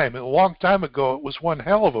some time. And a long time ago, it was one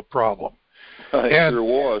hell of a problem. It sure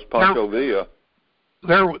was. Pancho Villa.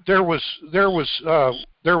 There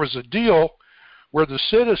was a deal where the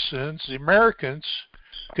citizens, the Americans,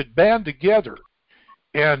 could band together,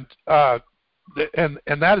 and that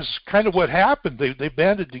is kind of what happened. They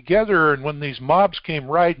banded together, and when these mobs came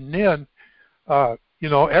riding in,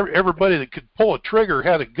 everybody that could pull a trigger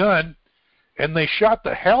had a gun, and they shot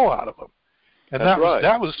the hell out of them. And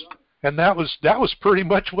that was pretty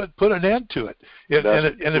much what put an end to it.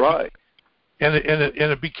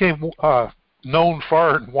 It became known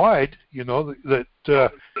far and wide, that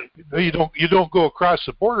you don't go across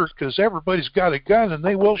the border because everybody's got a gun and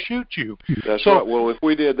they will shoot you. That's right. Well, if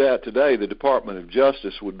we did that today, the Department of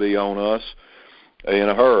Justice would be on us in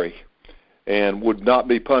a hurry and would not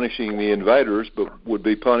be punishing the invaders, but would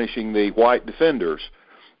be punishing the white defenders.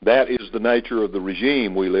 That is the nature of the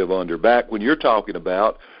regime we live under. Back when you're talking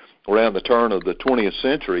about around the turn of the 20th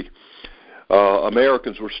century,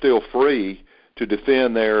 Americans were still free to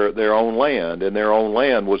defend their own land, and their own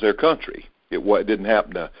land was their country. It didn't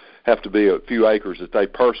happen to have to be a few acres that they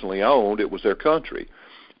personally owned. It was their country.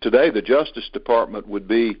 Today, the Justice Department would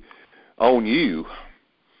be on you,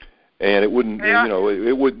 and it wouldn't. Yeah.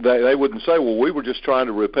 They wouldn't say, "Well, we were just trying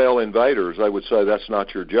to repel invaders." They would say, "That's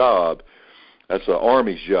not your job. That's the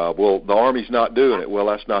Army's job." Well, the Army's not doing it. Well,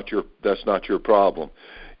 that's not your problem.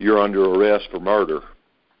 You're under arrest for murder.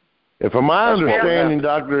 And from my understanding,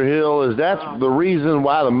 Dr. Hill, is that's the reason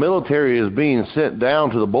why the military is being sent down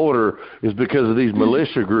to the border is because of these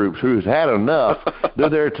militia groups who's had enough. They're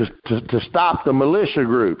there to stop the militia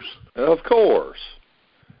groups. Of course.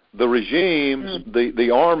 The regime, the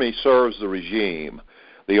Army serves the regime.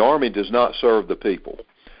 The Army does not serve the people.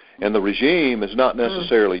 And the regime is not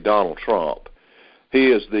necessarily Donald Trump. He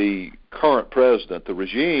is the current president. The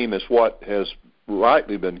regime is what has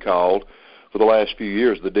rightly been called for the last few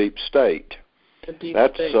years the deep state.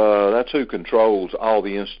 That's who controls all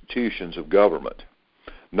the institutions of government,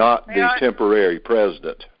 not the temporary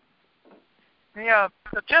president. The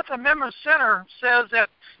 10th Amendment Center says that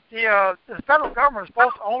the federal government is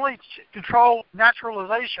supposed to only control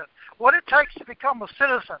naturalization, what it takes to become a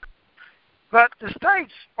citizen. But the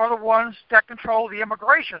states are the ones that control the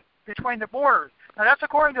immigration between the borders. Now, that's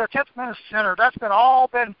according to the 10th Amendment Center. That's been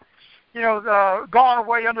gone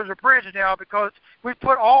away under the bridge now because we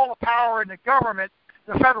put all the power in the government,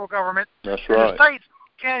 the federal government. That's and right. The states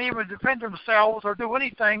can't even defend themselves or do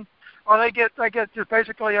anything, or they get just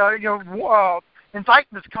basically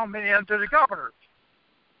indictments coming in to the governors.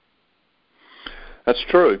 That's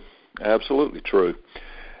true, absolutely true.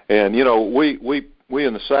 And we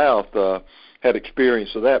in the South had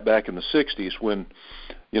experience of that back in the '60s when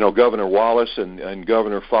Governor Wallace and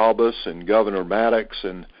Governor Faubus and Governor Maddox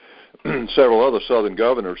and several other Southern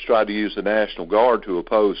governors tried to use the National Guard to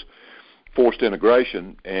oppose forced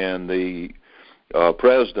integration, and the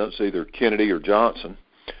presidents, either Kennedy or Johnson,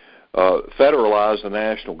 federalized the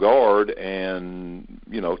National Guard and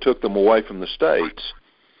took them away from the states.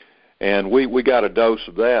 And we got a dose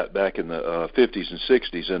of that back in the 50s and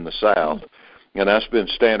 60s in the South, and that's been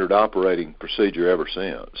standard operating procedure ever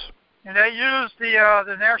since. And they used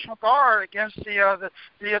the National Guard against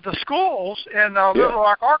the schools in Little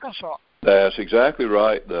Rock, Arkansas. That's exactly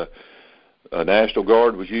right. The National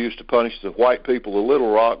Guard was used to punish the white people of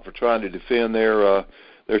Little Rock for trying to defend their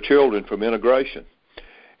children from integration.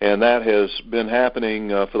 And that has been happening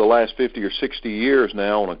for the last 50 or 60 years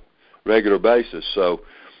now on a regular basis. So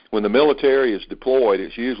when the military is deployed,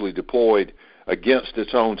 it's usually deployed against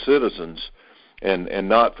its own citizens and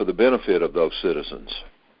not for the benefit of those citizens.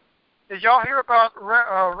 Did y'all hear about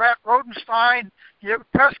Rat Rodenstein? He had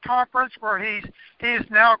a press conference where he's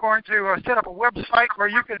now going to set up a website where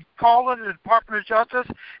you can call into the Department of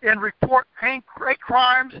Justice and report hate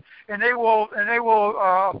crimes, and they will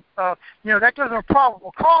that gives them a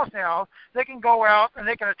probable cause now. They can go out and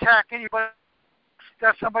they can attack anybody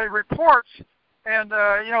that somebody reports, and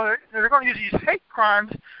they're going to use these hate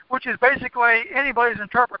crimes, which is basically anybody's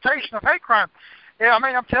interpretation of hate crime. Yeah, I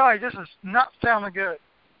mean, I'm telling you, this is not sounding good.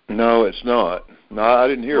 No, it's not. No, I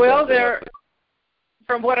didn't hear about that.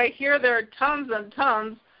 From what I hear, there are tons and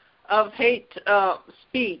tons of hate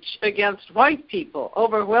speech against white people,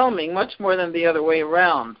 overwhelming, much more than the other way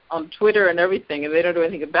around, on Twitter and everything, and they don't do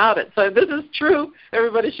anything about it. So if this is true,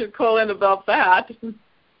 everybody should call in about that.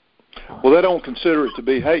 Well, they don't consider it to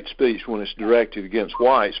be hate speech when it's directed against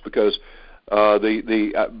whites because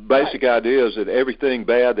the basic idea is that everything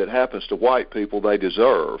bad that happens to white people, they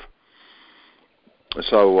deserve.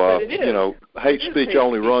 So, hate speech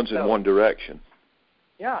only runs in one direction.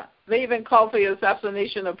 Yeah. They even call for the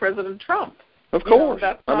assassination of President Trump. Of course.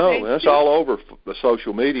 I know. That's all over the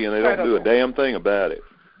social media, and they don't do a damn thing about it.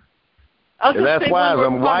 And that's why, as a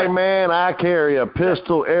white man, I carry a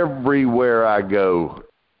pistol everywhere I go.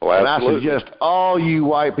 Oh, absolutely. And I suggest all you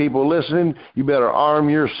white people listening, you better arm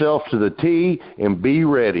yourself to the T and be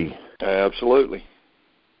ready. Absolutely.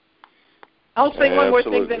 I'll say one more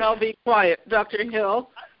thing, then I'll be quiet, Dr. Hill.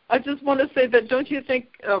 I just want to say that don't you think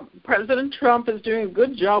President Trump is doing a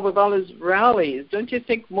good job with all his rallies? Don't you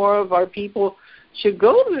think more of our people should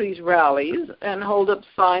go to these rallies and hold up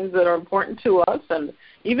signs that are important to us? And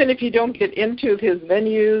even if you don't get into his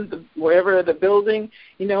venues, wherever the building,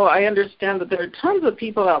 I understand that there are tons of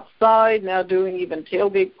people outside now doing even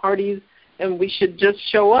tailgate parties, and we should just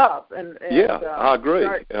show up. I agree.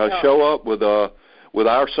 Show up with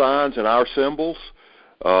our signs and our symbols,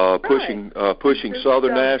 pushing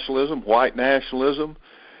Southern nationalism, white nationalism,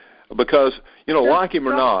 because like him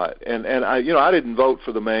or not, and I didn't vote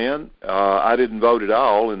for the man. I didn't vote at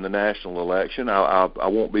all in the national election. I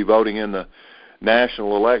won't be voting in the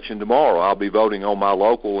national election tomorrow. I'll be voting on my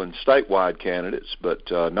local and statewide candidates, but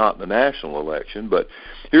not the national election. But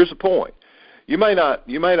here's the point: you may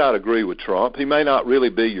not agree with Trump. He may not really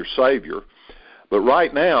be your savior. But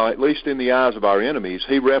right now, at least in the eyes of our enemies,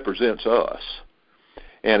 he represents us.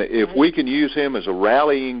 And if we can use him as a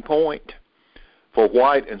rallying point for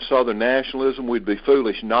white and Southern nationalism, we'd be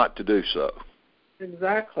foolish not to do so.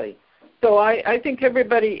 Exactly. So I think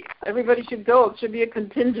everybody should go. It should be a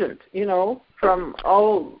contingent, from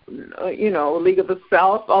all, League of the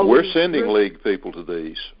South. We're sending League people to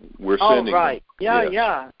these. We're sending right. them.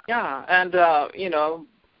 Yeah. And,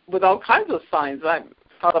 with all kinds of signs. I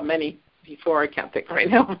thought of many before. I can't think right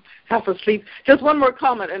now. I'm half asleep. Just one more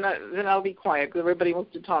comment, and then I'll be quiet because everybody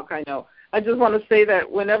wants to talk, I know. I just want to say that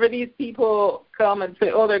whenever these people come and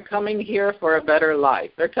say, they're coming here for a better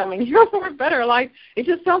life, it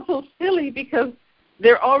just sounds so silly because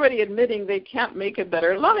they're already admitting they can't make a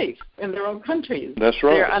better life in their own countries. That's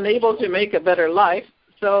right. They're unable to make a better life.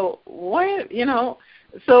 So why,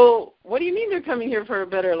 so what do you mean they're coming here for a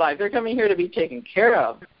better life? They're coming here to be taken care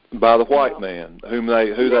of. By the white man, who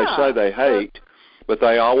they say they hate, but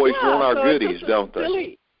they always want our goodies, don't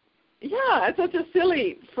they? It's such a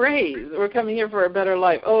silly phrase. We're coming here for a better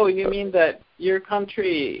life. Oh, you mean that your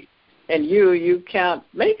country and you can't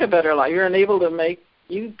make a better life. You're unable to make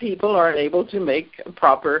you people aren't able to make a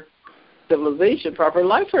proper civilization, proper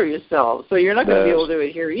life for yourselves. So you're not going to be able to do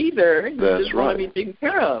it here either. You just want to be taken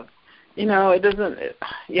care of. You know, it doesn't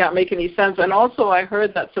make any sense. And also I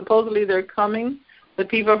heard that supposedly they're coming, the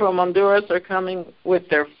people from Honduras are coming with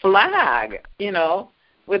their flag, you know,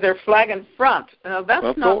 with their flag in front. Now,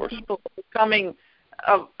 that's not people coming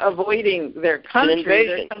avoiding their country.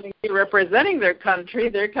 They're coming here representing their country.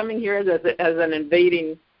 They're coming here as an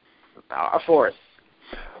invading force.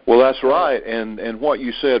 Well, that's right. And what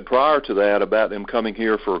you said prior to that about them coming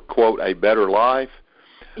here for, quote, a better life,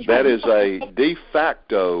 that is a de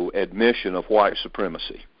facto admission of white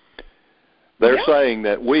supremacy. They're saying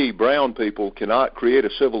that we, brown people, cannot create a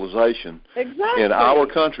civilization in our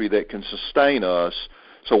country that can sustain us,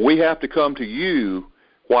 so we have to come to you,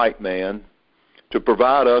 white man, to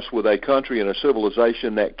provide us with a country and a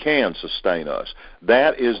civilization that can sustain us.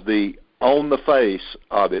 That is the, on the face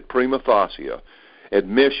of it, prima facie,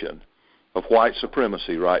 admission of white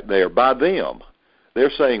supremacy right there by them.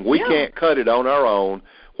 They're saying we can't cut it on our own.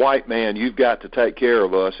 White man, you've got to take care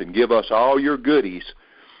of us and give us all your goodies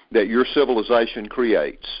that your civilization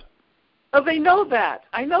creates. Oh, they know that.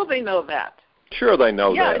 I know they know that. Sure, they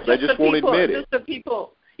know that. They just won't admit it.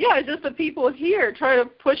 It's just the people here try to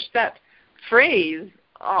push that phrase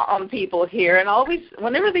on people here, and always,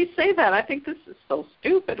 whenever they say that, I think this is so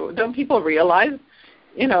stupid. Don't people realize,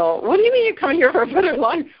 you know, what do you mean you're coming here for a better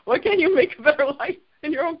life? Why can't you make a better life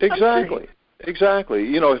in your own country? Exactly.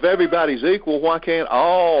 You know, if everybody's equal, why can't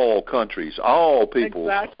all countries, all people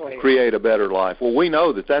create a better life? Well, we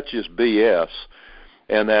know that that's just BS,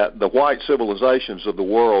 and that the white civilizations of the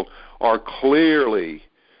world are clearly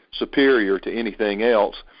superior to anything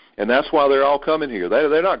else, and that's why they're all coming here.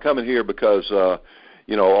 They're not coming here because,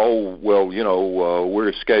 we're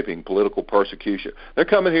escaping political persecution. They're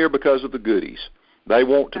coming here because of the goodies. They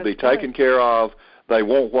want to be taken care of. They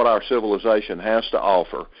want what our civilization has to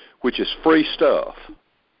offer, which is free stuff.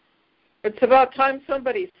 It's about time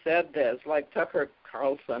somebody said this, like Tucker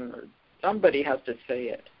Carlson, or somebody has to say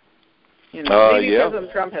it. You know, maybe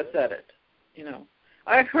President Trump has said it. You know,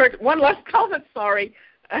 I heard one last comment. Sorry,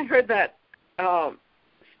 I heard that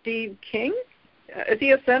Steve King, is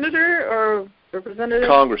he a senator or representative?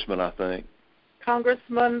 Congressman, I think.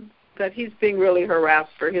 Congressman, that he's being really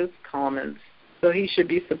harassed for his comments, so he should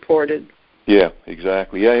be supported. Yeah,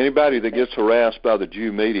 exactly. Yeah, anybody that gets harassed by the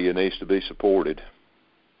Jew media needs to be supported.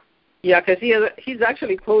 Yeah, because he's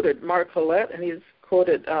actually quoted Mark Collette, and he's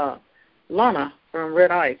quoted Lana from Red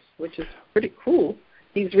Ice, which is pretty cool.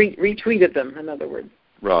 He's retweeted them, in other words.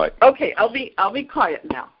 Right. Okay, I'll be quiet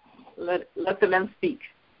now. Let the men speak.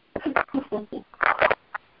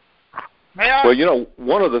 Well, you know,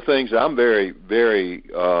 one of the things I'm very, very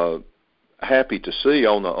happy to see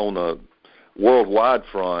on the worldwide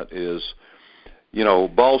front is, you know,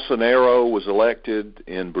 Bolsonaro was elected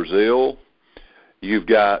in Brazil. You've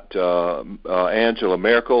got Angela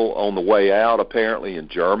Merkel on the way out, apparently, in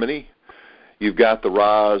Germany. You've got the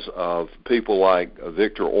rise of people like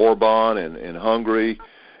Viktor Orban in Hungary.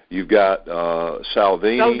 You've got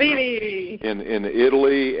Salvini in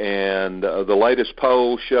Italy, and the latest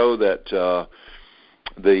polls show that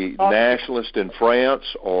the nationalists in France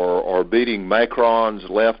are beating Macron's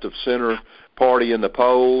left-of-center party in the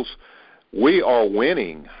polls. We are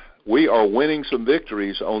winning. We are winning some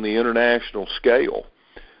victories on the international scale,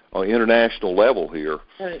 on the international level here,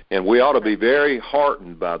 and we ought to be very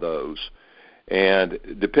heartened by those. And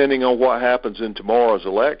depending on what happens in tomorrow's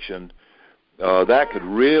election, that could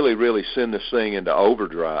really, really send this thing into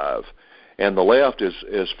overdrive. And the left,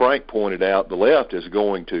 as Frank pointed out, the left is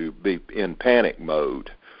going to be in panic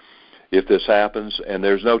mode if this happens, and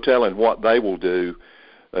there's no telling what they will do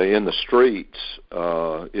in the streets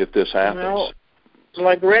if this happens. Well,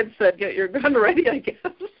 like Red said, get your gun ready, I guess.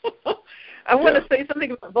 I want to say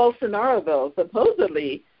something about Bolsonaro, though.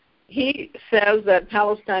 Supposedly, he says that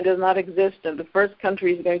Palestine does not exist, and the first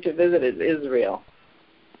country he's going to visit is Israel.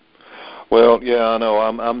 Well, yeah, I know.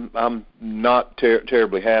 I'm not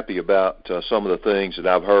terribly happy about some of the things that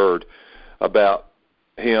I've heard about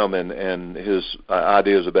him and his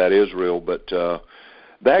ideas about Israel, but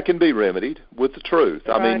that can be remedied with the truth.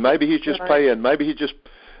 Right. I mean, maybe he's just maybe he's just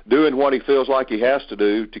doing what he feels like he has to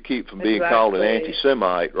do to keep from being called an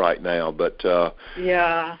anti-Semite right now. But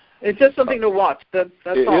yeah, it's just something to watch. That's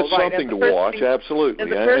all. It's something to watch, absolutely.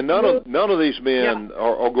 And none of these men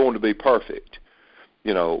are going to be perfect.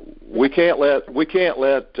 You know, we can't let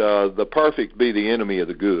the perfect be the enemy of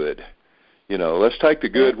the good. You know, let's take the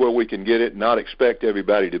good where we can get it and not expect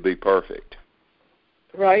everybody to be perfect.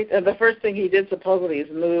 Right, and the first thing he did supposedly is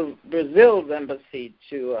move Brazil's embassy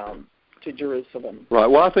to to Jerusalem. Right.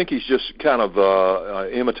 Well, I think he's just kind of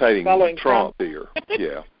imitating Following Trump here.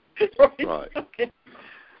 Yeah. Right. Okay.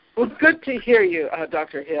 Well, good to hear you,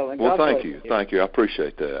 Dr. Hill. And well, God thank bless you. Thank you. I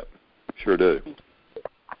appreciate that. Sure do.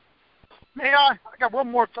 May I got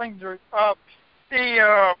one more thing. The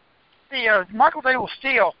Michael Dale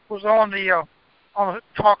Steele was on the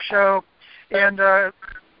talk show, and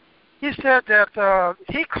he said that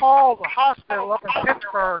he called the hospital up in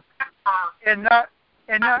Pittsburgh, and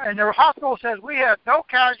the hospital says we had no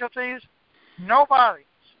casualties, no bodies.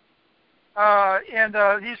 And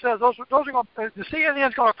he says those are going. The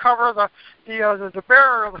CNN's going to cover the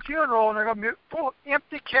bearer of the funeral, and they're going to be full of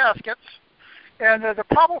empty caskets. And the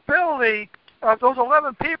probability of those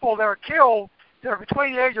 11 people that are killed that are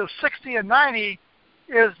between the age of 60 and 90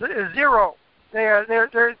 is zero.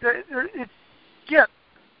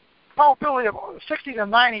 Probability of 60 to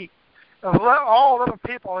 90 of all 11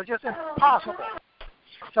 people is just impossible.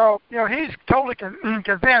 So he's totally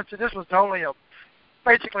convinced that this was totally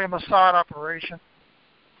basically a Mossad operation.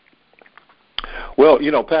 Well,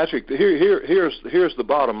 Patrick, here's the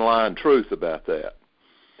bottom line truth about that,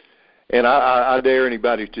 and I dare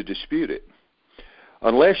anybody to dispute it.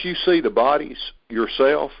 Unless you see the bodies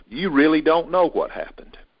yourself, you really don't know what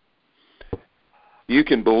happened. You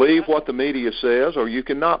can believe what the media says, or you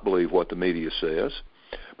cannot believe what the media says.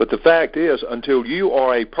 But the fact is, until you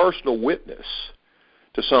are a personal witness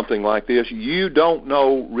to something like this, you don't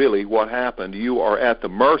know really what happened. You are at the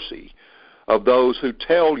mercy of those who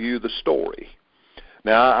tell you the story.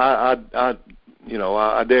 Now,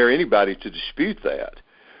 I dare anybody to dispute that.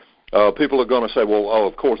 People are going to say, well,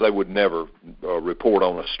 of course they would never report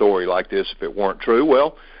on a story like this if it weren't true.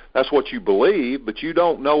 Well, that's what you believe, but you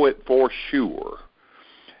don't know it for sure.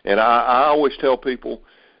 And I always tell people,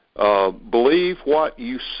 believe what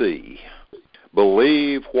you see,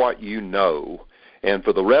 believe what you know, and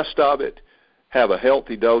for the rest of it, have a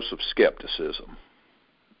healthy dose of skepticism.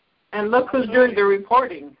 And look who's doing the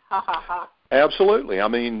reporting. Ha, ha, ha. Absolutely. I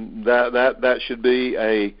mean, that should be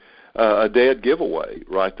a dead giveaway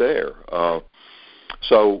right there.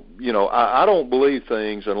 So, I don't believe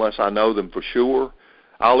things unless I know them for sure.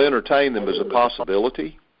 I'll entertain them as a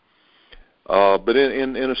possibility. But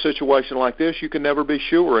in a situation like this, you can never be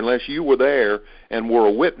sure unless you were there and were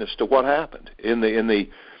a witness to what happened. You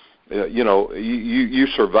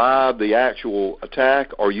survived the actual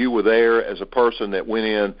attack, or you were there as a person that went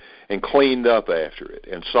in and cleaned up after it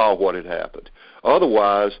and saw what had happened.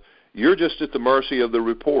 Otherwise, you're just at the mercy of the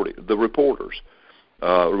reporters,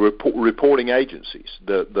 reporting agencies,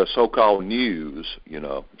 the so-called news.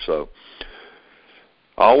 So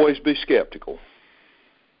always be skeptical.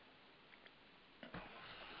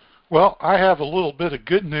 Well, I have a little bit of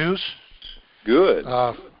good news. Good.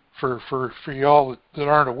 For y'all that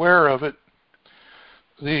aren't aware of it,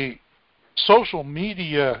 the social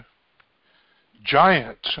media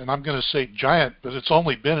giant, and I'm going to say giant, but it's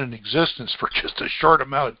only been in existence for just a short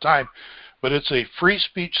amount of time, but it's a free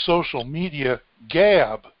speech social media,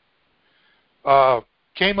 Gab,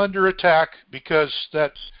 came under attack because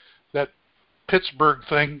that Pittsburgh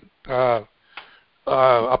thing,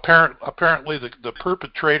 apparently the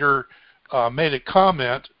perpetrator made a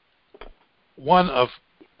comment, one of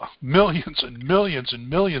millions and millions and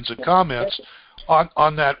millions of comments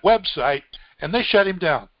on that website, and they shut him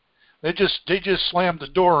down. They just slammed the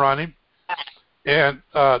door on him, and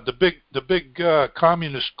the big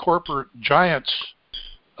communist corporate giants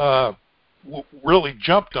really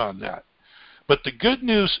jumped on that. But the good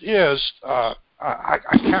news is, I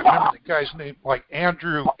can't remember the guy's name, like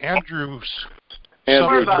Andrew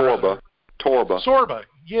Torba. Sorba,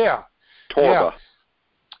 yeah. Torba. Yeah.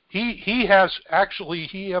 He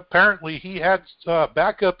apparently had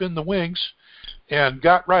backup in the wings and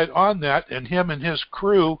got right on that, and him and his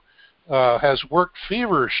crew has worked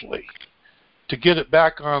feverishly to get it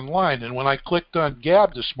back online. And when I clicked on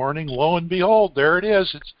Gab this morning, lo and behold, there it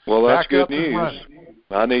is. It's that's back good up news. and running.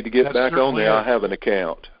 I need to get back on there. I have an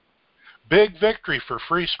account. Big victory for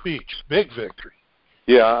free speech. Big victory.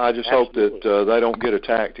 Yeah, I just hope that they don't get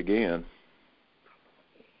attacked again.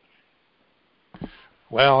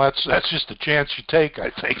 Well, that's just a chance you take,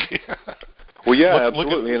 I think. Well, yeah,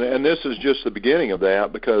 absolutely, and this is just the beginning of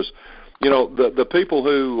that, because the people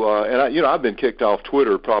who I've been kicked off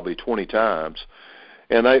Twitter probably 20 times,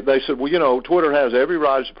 and they said, well, Twitter has every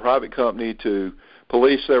right as a private company to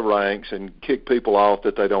police their ranks and kick people off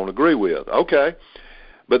that they don't agree with. Okay.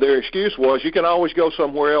 But their excuse was, you can always go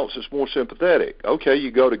somewhere else that's more sympathetic. Okay,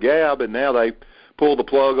 you go to Gab, and now they pull the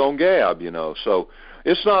plug on Gab, So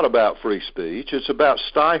it's not about free speech. It's about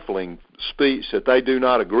stifling speech that they do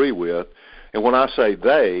not agree with. And when I say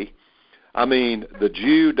they, I mean, the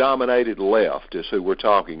Jew-dominated left is who we're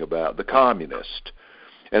talking about, the communist.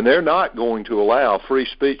 And they're not going to allow free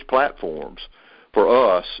speech platforms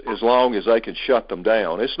for us as long as they can shut them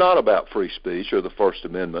down. It's not about free speech or the First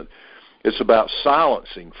Amendment. It's about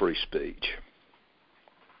silencing free speech.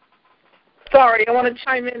 Sorry, I want to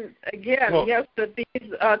chime in again. Well, yes, that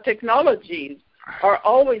these technologies are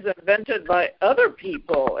always invented by other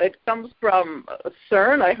people. It comes from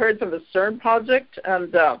CERN. I heard from the CERN project,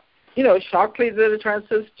 and Shockley did a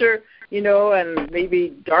transistor, and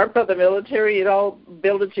maybe DARPA, the military, it all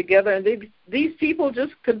built it together. And these people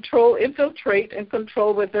just infiltrate and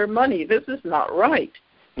control with their money. This is not right.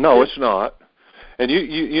 No, it's not. And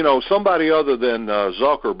somebody other than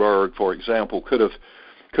Zuckerberg, for example, could have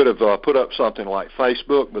put up something like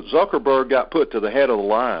Facebook, but Zuckerberg got put to the head of the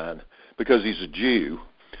line because he's a Jew.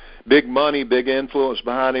 Big money, big influence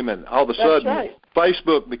behind him, and all of a sudden, right.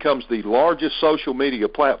 Facebook becomes the largest social media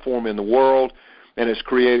platform in the world, and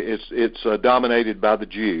it's dominated by the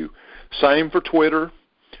Jew. Same for Twitter,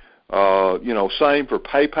 same for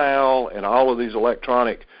PayPal and all of these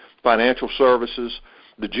electronic financial services.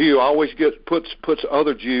 The Jew always puts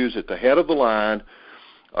other Jews at the head of the line,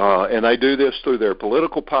 and they do this through their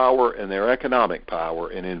political power and their economic power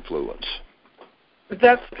and influence.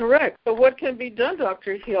 That's correct. So what can be done,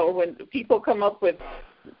 Dr. Hill, when people come up with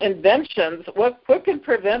inventions? What can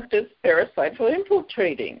prevent this parasite from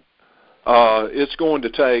infiltrating? It's going to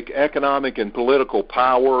take economic and political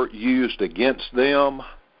power used against them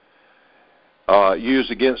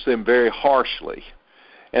very harshly.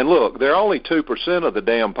 And look, they're only 2% of the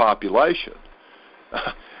damn population.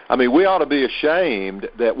 I mean, we ought to be ashamed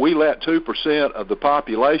that we let 2% of the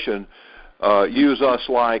population use us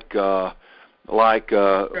like right.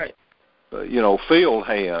 Field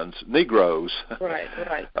hands, Negroes, right,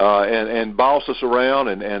 and boss us around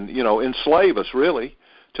and enslave us really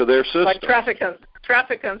to their system. Like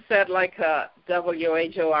Trafficant said, like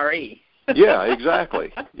WHORE. Yeah,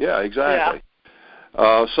 exactly. Yeah.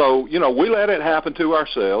 So we let it happen to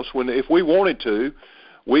ourselves. If we wanted to,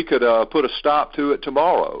 we could put a stop to it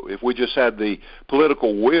tomorrow if we just had the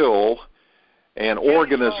political will and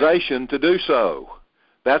organization to do so.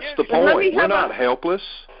 That's the point. We're not helpless.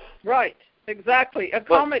 Right, exactly. A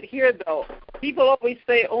comment here, though. People always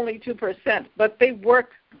say only 2%, but they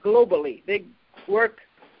work globally. They work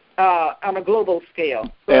on a global scale.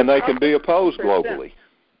 So and they can be opposed globally.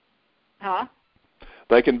 Huh?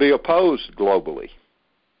 They can be opposed globally.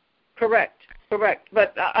 Correct.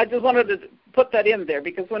 But I just wanted to put that in there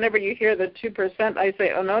because whenever you hear the 2%, I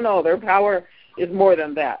say, oh, no, their power is more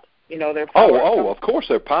than that. Their power. Of course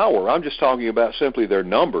their power. I'm just talking about simply their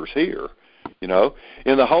numbers here. In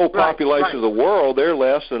the whole population of the world, they're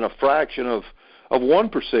less than a fraction of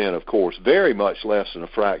 1%, of course, very much less than a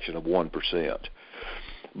fraction of 1%.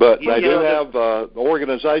 But they do have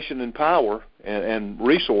organization and power and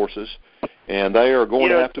resources, and they are going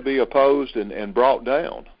to have to be opposed and brought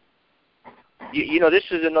down. This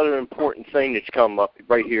is another important thing that's come up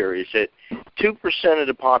right here is that 2% of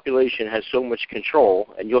the population has so much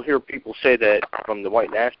control, and you'll hear people say that from the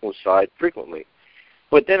white nationalist side frequently.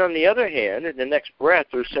 But then on the other hand, in the next breath,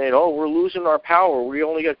 they're saying, oh, we're losing our power. We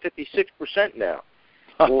only got 56% now.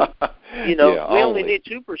 Well, we only need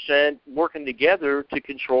 2% working together to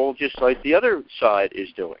control just like the other side is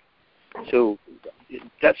doing. So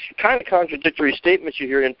that's kind of contradictory statements you're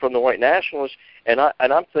hearing from the white nationalists, and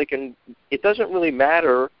I'm thinking it doesn't really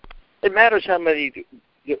matter. It matters how many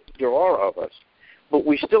there are of us, but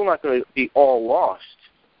we're still not going to be all lost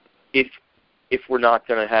if we're not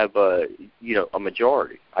going to have a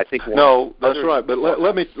majority. I think no, that's right. But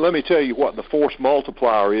let me tell you what the force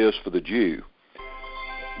multiplier is for the Jew.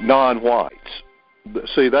 Non-whites.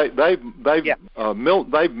 See, they've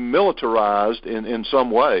militarized in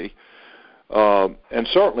some way. And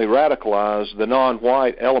certainly radicalized the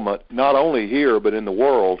non-white element, not only here but in the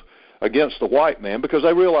world, against the white man, because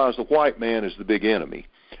they realize the white man is the big enemy.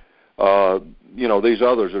 These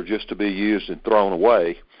others are just to be used and thrown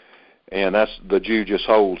away, and that's the Jew just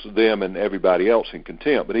holds them and everybody else in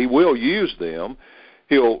contempt. But he will use them.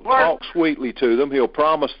 He'll talk sweetly to them. He'll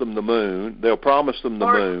promise them the moon. They'll promise them the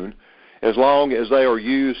moon as long as they are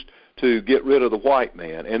used to get rid of the white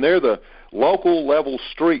man. And they're the local level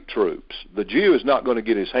street troops. The Jew is not going to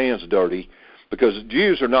get his hands dirty because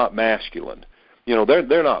Jews are not masculine.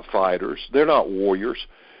 They're not fighters. They're not warriors.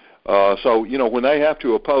 So when they have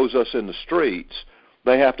to oppose us in the streets,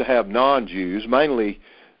 they have to have non-Jews, mainly,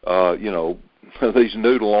 these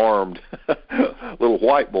noodle-armed little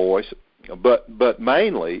white boys. But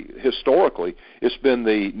mainly, historically, it's been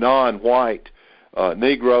the non-white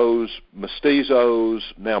Negroes, mestizos,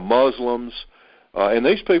 now Muslims, And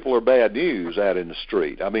these people are bad news out in the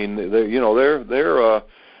street. I mean,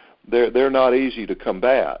 they're not easy to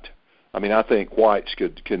combat. I mean, I think whites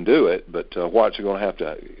can do it, but whites are going to have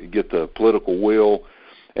to get the political will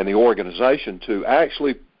and the organization to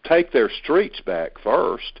actually take their streets back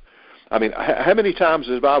first. I mean, how many times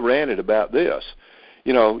have I ranted about this?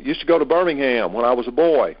 Used to go to Birmingham when I was a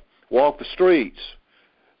boy, walk the streets.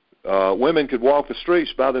 Women could walk the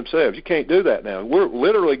streets by themselves. You can't do that now. We're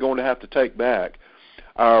literally going to have to take back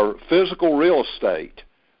our physical real estate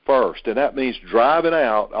first, and that means driving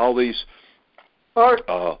out all these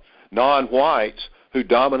non-whites who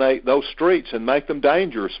dominate those streets and make them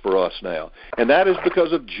dangerous for us now. And that is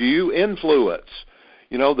because of Jew influence.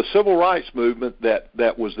 The civil rights movement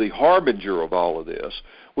that was the harbinger of all of this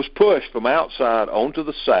was pushed from outside onto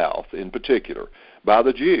the South in particular by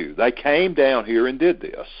the Jew. They came down here and did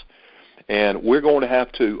this. And we're going to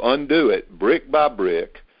have to undo it brick by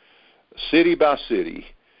brick, city by city.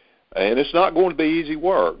 And it's not going to be easy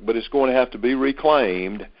work, but it's going to have to be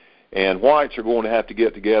reclaimed. And whites are going to have to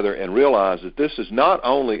get together and realize that this is not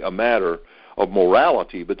only a matter of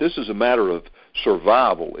morality, but this is a matter of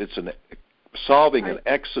survival. It's solving an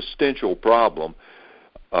existential problem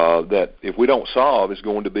that if we don't solve is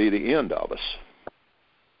going to be the end of us.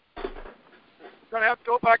 We're going to have to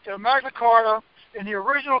go back to Magna Carta in the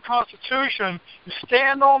original Constitution to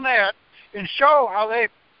stand on that and show how they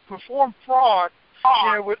performed fraud,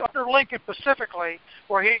 with under Lincoln specifically,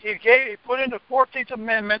 where he put in the 14th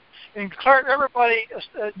Amendment and declared everybody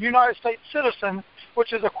a United States citizen,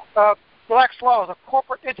 which is Black's Law is a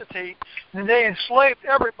corporate entity, and they enslaved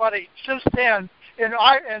everybody since then. And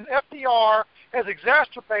FDR has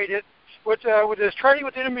exacerbated with his Trading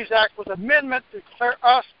with Enemies Act with amendment to declare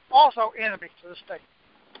us also enemies to the state.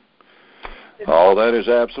 Oh, that is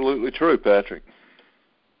absolutely true, Patrick.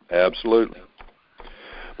 Absolutely.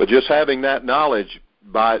 But just having that knowledge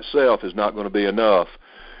by itself is not going to be enough.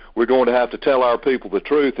 We're going to have to tell our people the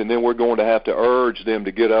truth, and then we're going to have to urge them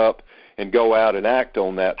to get up and go out and act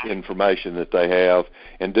on that information that they have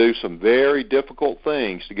and do some very difficult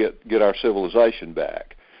things to get our civilization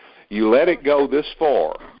back. You let it go this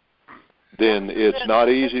far, then it's not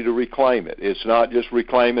easy to reclaim it. It's not just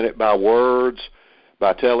reclaiming it by words,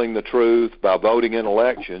 by telling the truth, by voting in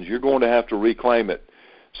elections. You're going to have to reclaim it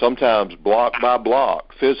sometimes block by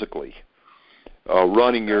block, physically,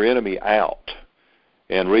 running your enemy out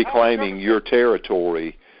and reclaiming your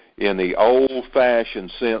territory in the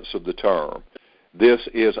old-fashioned sense of the term. This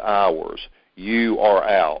is ours. You are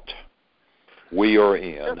out. We are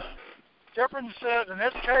in. Jefferson said, an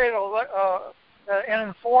educated and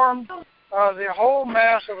informed the whole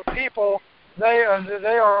mass of the people, they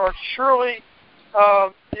are surely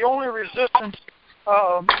the only resistance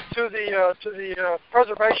to the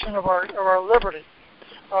preservation of our liberty.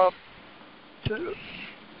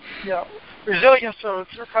 Resilience to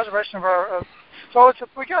the preservation of our. So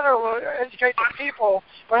we got to educate the people,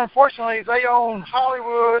 but unfortunately, they own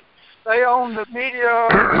Hollywood, they own the media,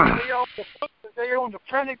 they own the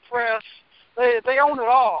printing press, they own it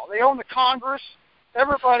all. They own the Congress.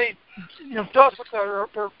 Everybody, does what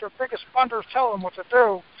their biggest funders tell them what to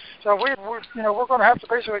do. So we're going to have to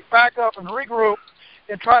basically back up and regroup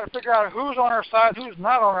and try to figure out who's on our side, who's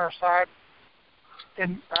not on our side.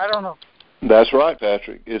 And I don't know. That's right,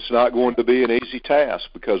 Patrick. It's not going to be an easy task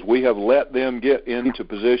because we have let them get into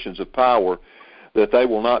positions of power that they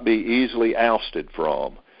will not be easily ousted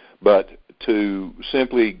from. But to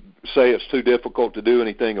simply say it's too difficult to do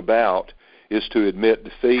anything about is to admit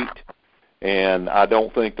defeat, and I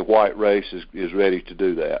don't think the white race is ready to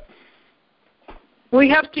do that. We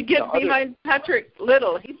have to get behind Patrick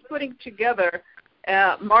Little. He's putting together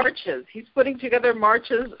marches. He's putting together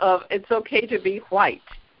marches of it's okay to be white.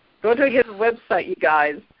 Go to his website, you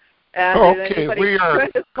guys. Okay,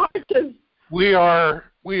 we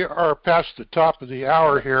are past the top of the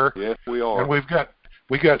hour here. Yes, we are. And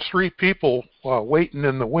we got three people waiting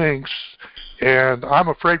in the wings, and I'm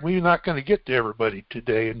afraid we're not going to get to everybody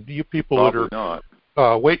today. And you people Probably that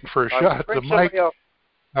are waiting for a shot at the mic,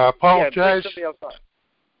 apologize.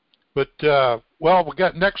 But we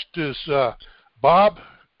got next is Bob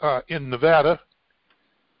in Nevada,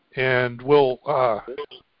 and we'll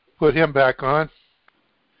put him back on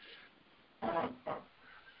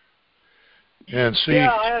and see.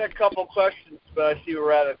 Yeah, I had a couple questions, but I see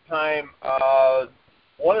we're out of time.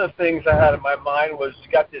 One of the things I had in my mind was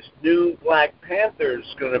you got this new Black Panthers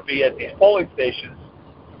going to be at these polling stations.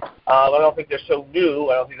 I don't think they're so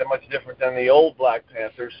new. I don't think they're much different than the old Black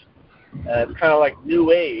Panthers. It's kind of like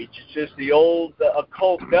New Age. It's just the old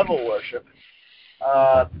occult devil worship.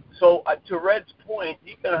 So to Red's point,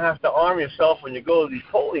 you're going to have to arm yourself when you go to these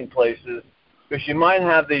polling places because you might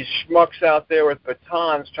have these schmucks out there with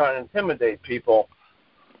batons trying to intimidate people.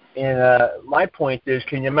 And my point is,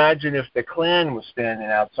 can you imagine if the Klan was standing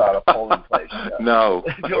outside a polling place? No.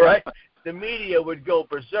 Right? The media would go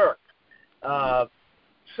berserk.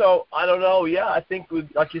 So, I don't know. Yeah, I think,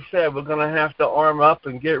 like you said, we're going to have to arm up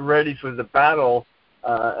and get ready for the battle.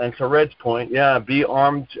 And to Red's point, yeah, be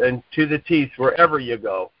armed and to the teeth wherever you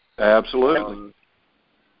go. Absolutely.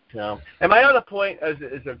 And my other point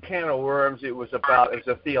is a can of worms. It's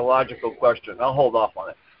a theological question. I'll hold off on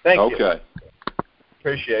it. Thank you. Okay.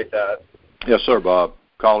 Appreciate that. Yes, sir, Bob.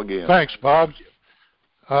 Call again. Thanks, Bob.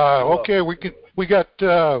 Okay, we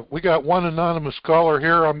got one anonymous caller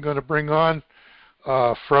here. I'm going to bring on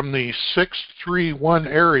from the 631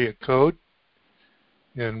 area code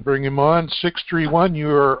and bring him on. 631, you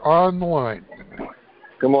are on the line.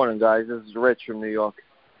 Good morning, guys. This is Rich from New York.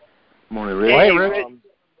 Good morning, Rich. Hey, Rich.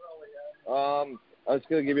 I was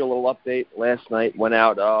going to give you a little update. Last night, went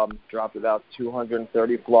out, dropped about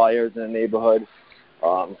 230 flyers in the neighborhood.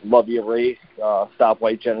 Love Your Race, Stop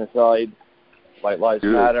White Genocide, White Lives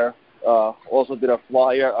Matter. Also did a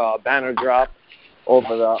flyer, banner drop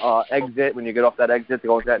over the exit when you get off that exit to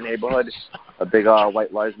go into that neighborhood. A big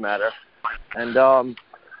White Lives Matter. And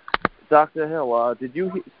Dr. Hill, did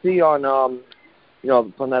you see on,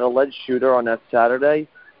 from that alleged shooter on that Saturday?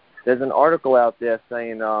 There's an article out there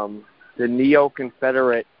saying the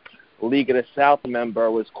Neo-Confederate League of the South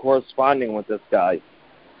member was corresponding with this guy.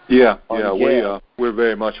 Yeah, we're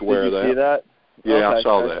very much aware of that. Did you see that? Yeah, okay, I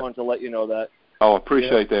saw I that. just wanted to let you know that. Oh, I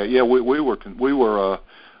appreciate that. Yeah, we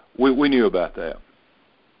knew about that.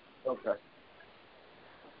 Okay.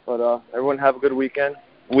 But everyone have a good weekend.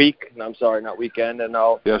 I'm sorry, not weekend, and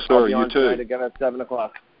I'll be on tonight again at 7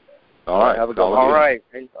 o'clock. All right. Have a good one. All right.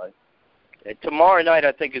 And tomorrow night,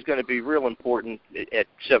 I think, is going to be real important at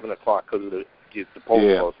 7 o'clock because of the polls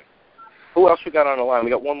closing. Who else we got on the line? We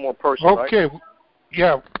got one more person, okay. Right?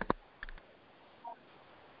 Yeah.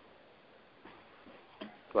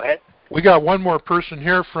 Go ahead. We got one more person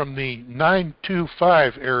here from the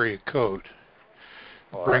 925 area code.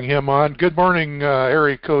 Bring him on. Good morning,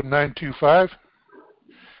 area code 925.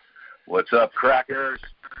 What's up, crackers?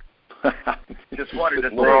 Just wanted to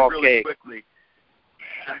say really quickly.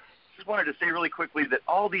 Just wanted to say really quickly that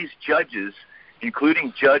all these judges,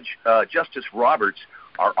 including Justice Roberts,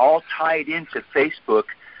 are all tied into Facebook.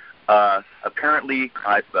 Apparently,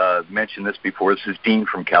 I've mentioned this before. This is Dean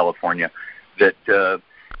from California. That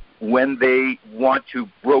when they want to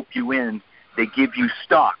rope you in, they give you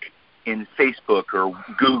stock in Facebook or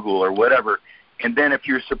Google or whatever. And then if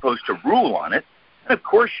you're supposed to rule on it, and of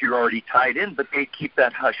course you're already tied in, but they keep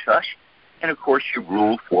that hush-hush. And of course you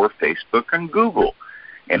rule for Facebook and Google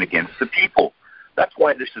and against the people. That's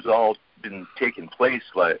why this has all been taking place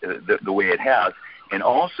the way it has. And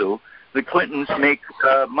also, the Clintons make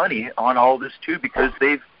money on all this too because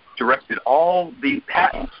they've directed all the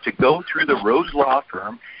patents to go through the Rose Law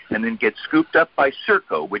Firm and then get scooped up by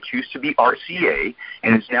Serco, which used to be RCA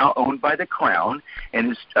and is now owned by the Crown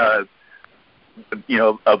and is, of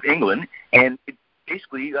England, and it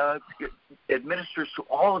basically administers to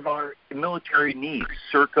all of our military needs.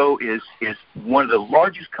 Serco is one of the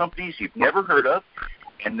largest companies you've never heard of,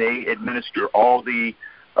 and they administer all the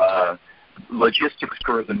logistics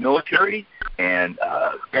for the military and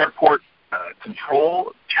airport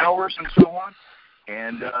control towers and so on.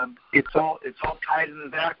 And it's all tied in the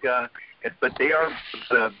back. But they're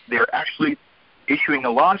actually issuing a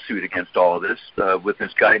lawsuit against all of this with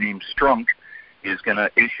this guy named Strunk is going to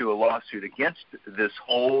issue a lawsuit against this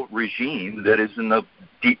whole regime that is in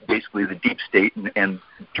basically the deep state and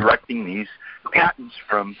directing these patents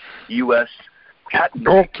from U.S. patent.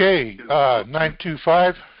 Okay,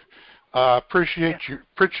 925. Appreciate your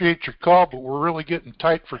call, but we're really getting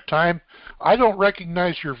tight for time. I don't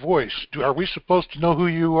recognize your voice. Are we supposed to know who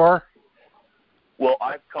you are? Well,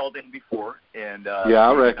 I've called in before, and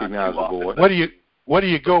I recognize the voice. What do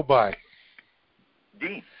you go by?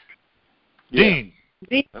 Dean. Dean.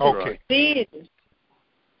 Dean. Okay. Dean.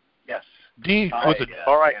 Yes. Dean.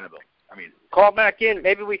 All right. Call back in.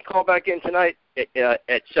 Maybe we can call back in tonight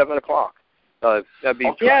at 7 o'clock. That'd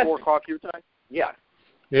be 4 o'clock your time. Yeah.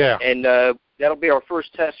 Yeah. And that'll be our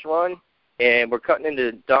first test run, and we're cutting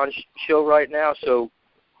into Don's show right now, so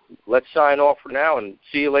let's sign off for now and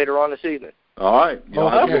see you later on this evening. All right.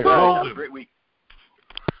 Have a great week.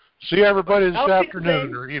 See everybody this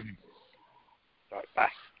afternoon or evening. All right, bye.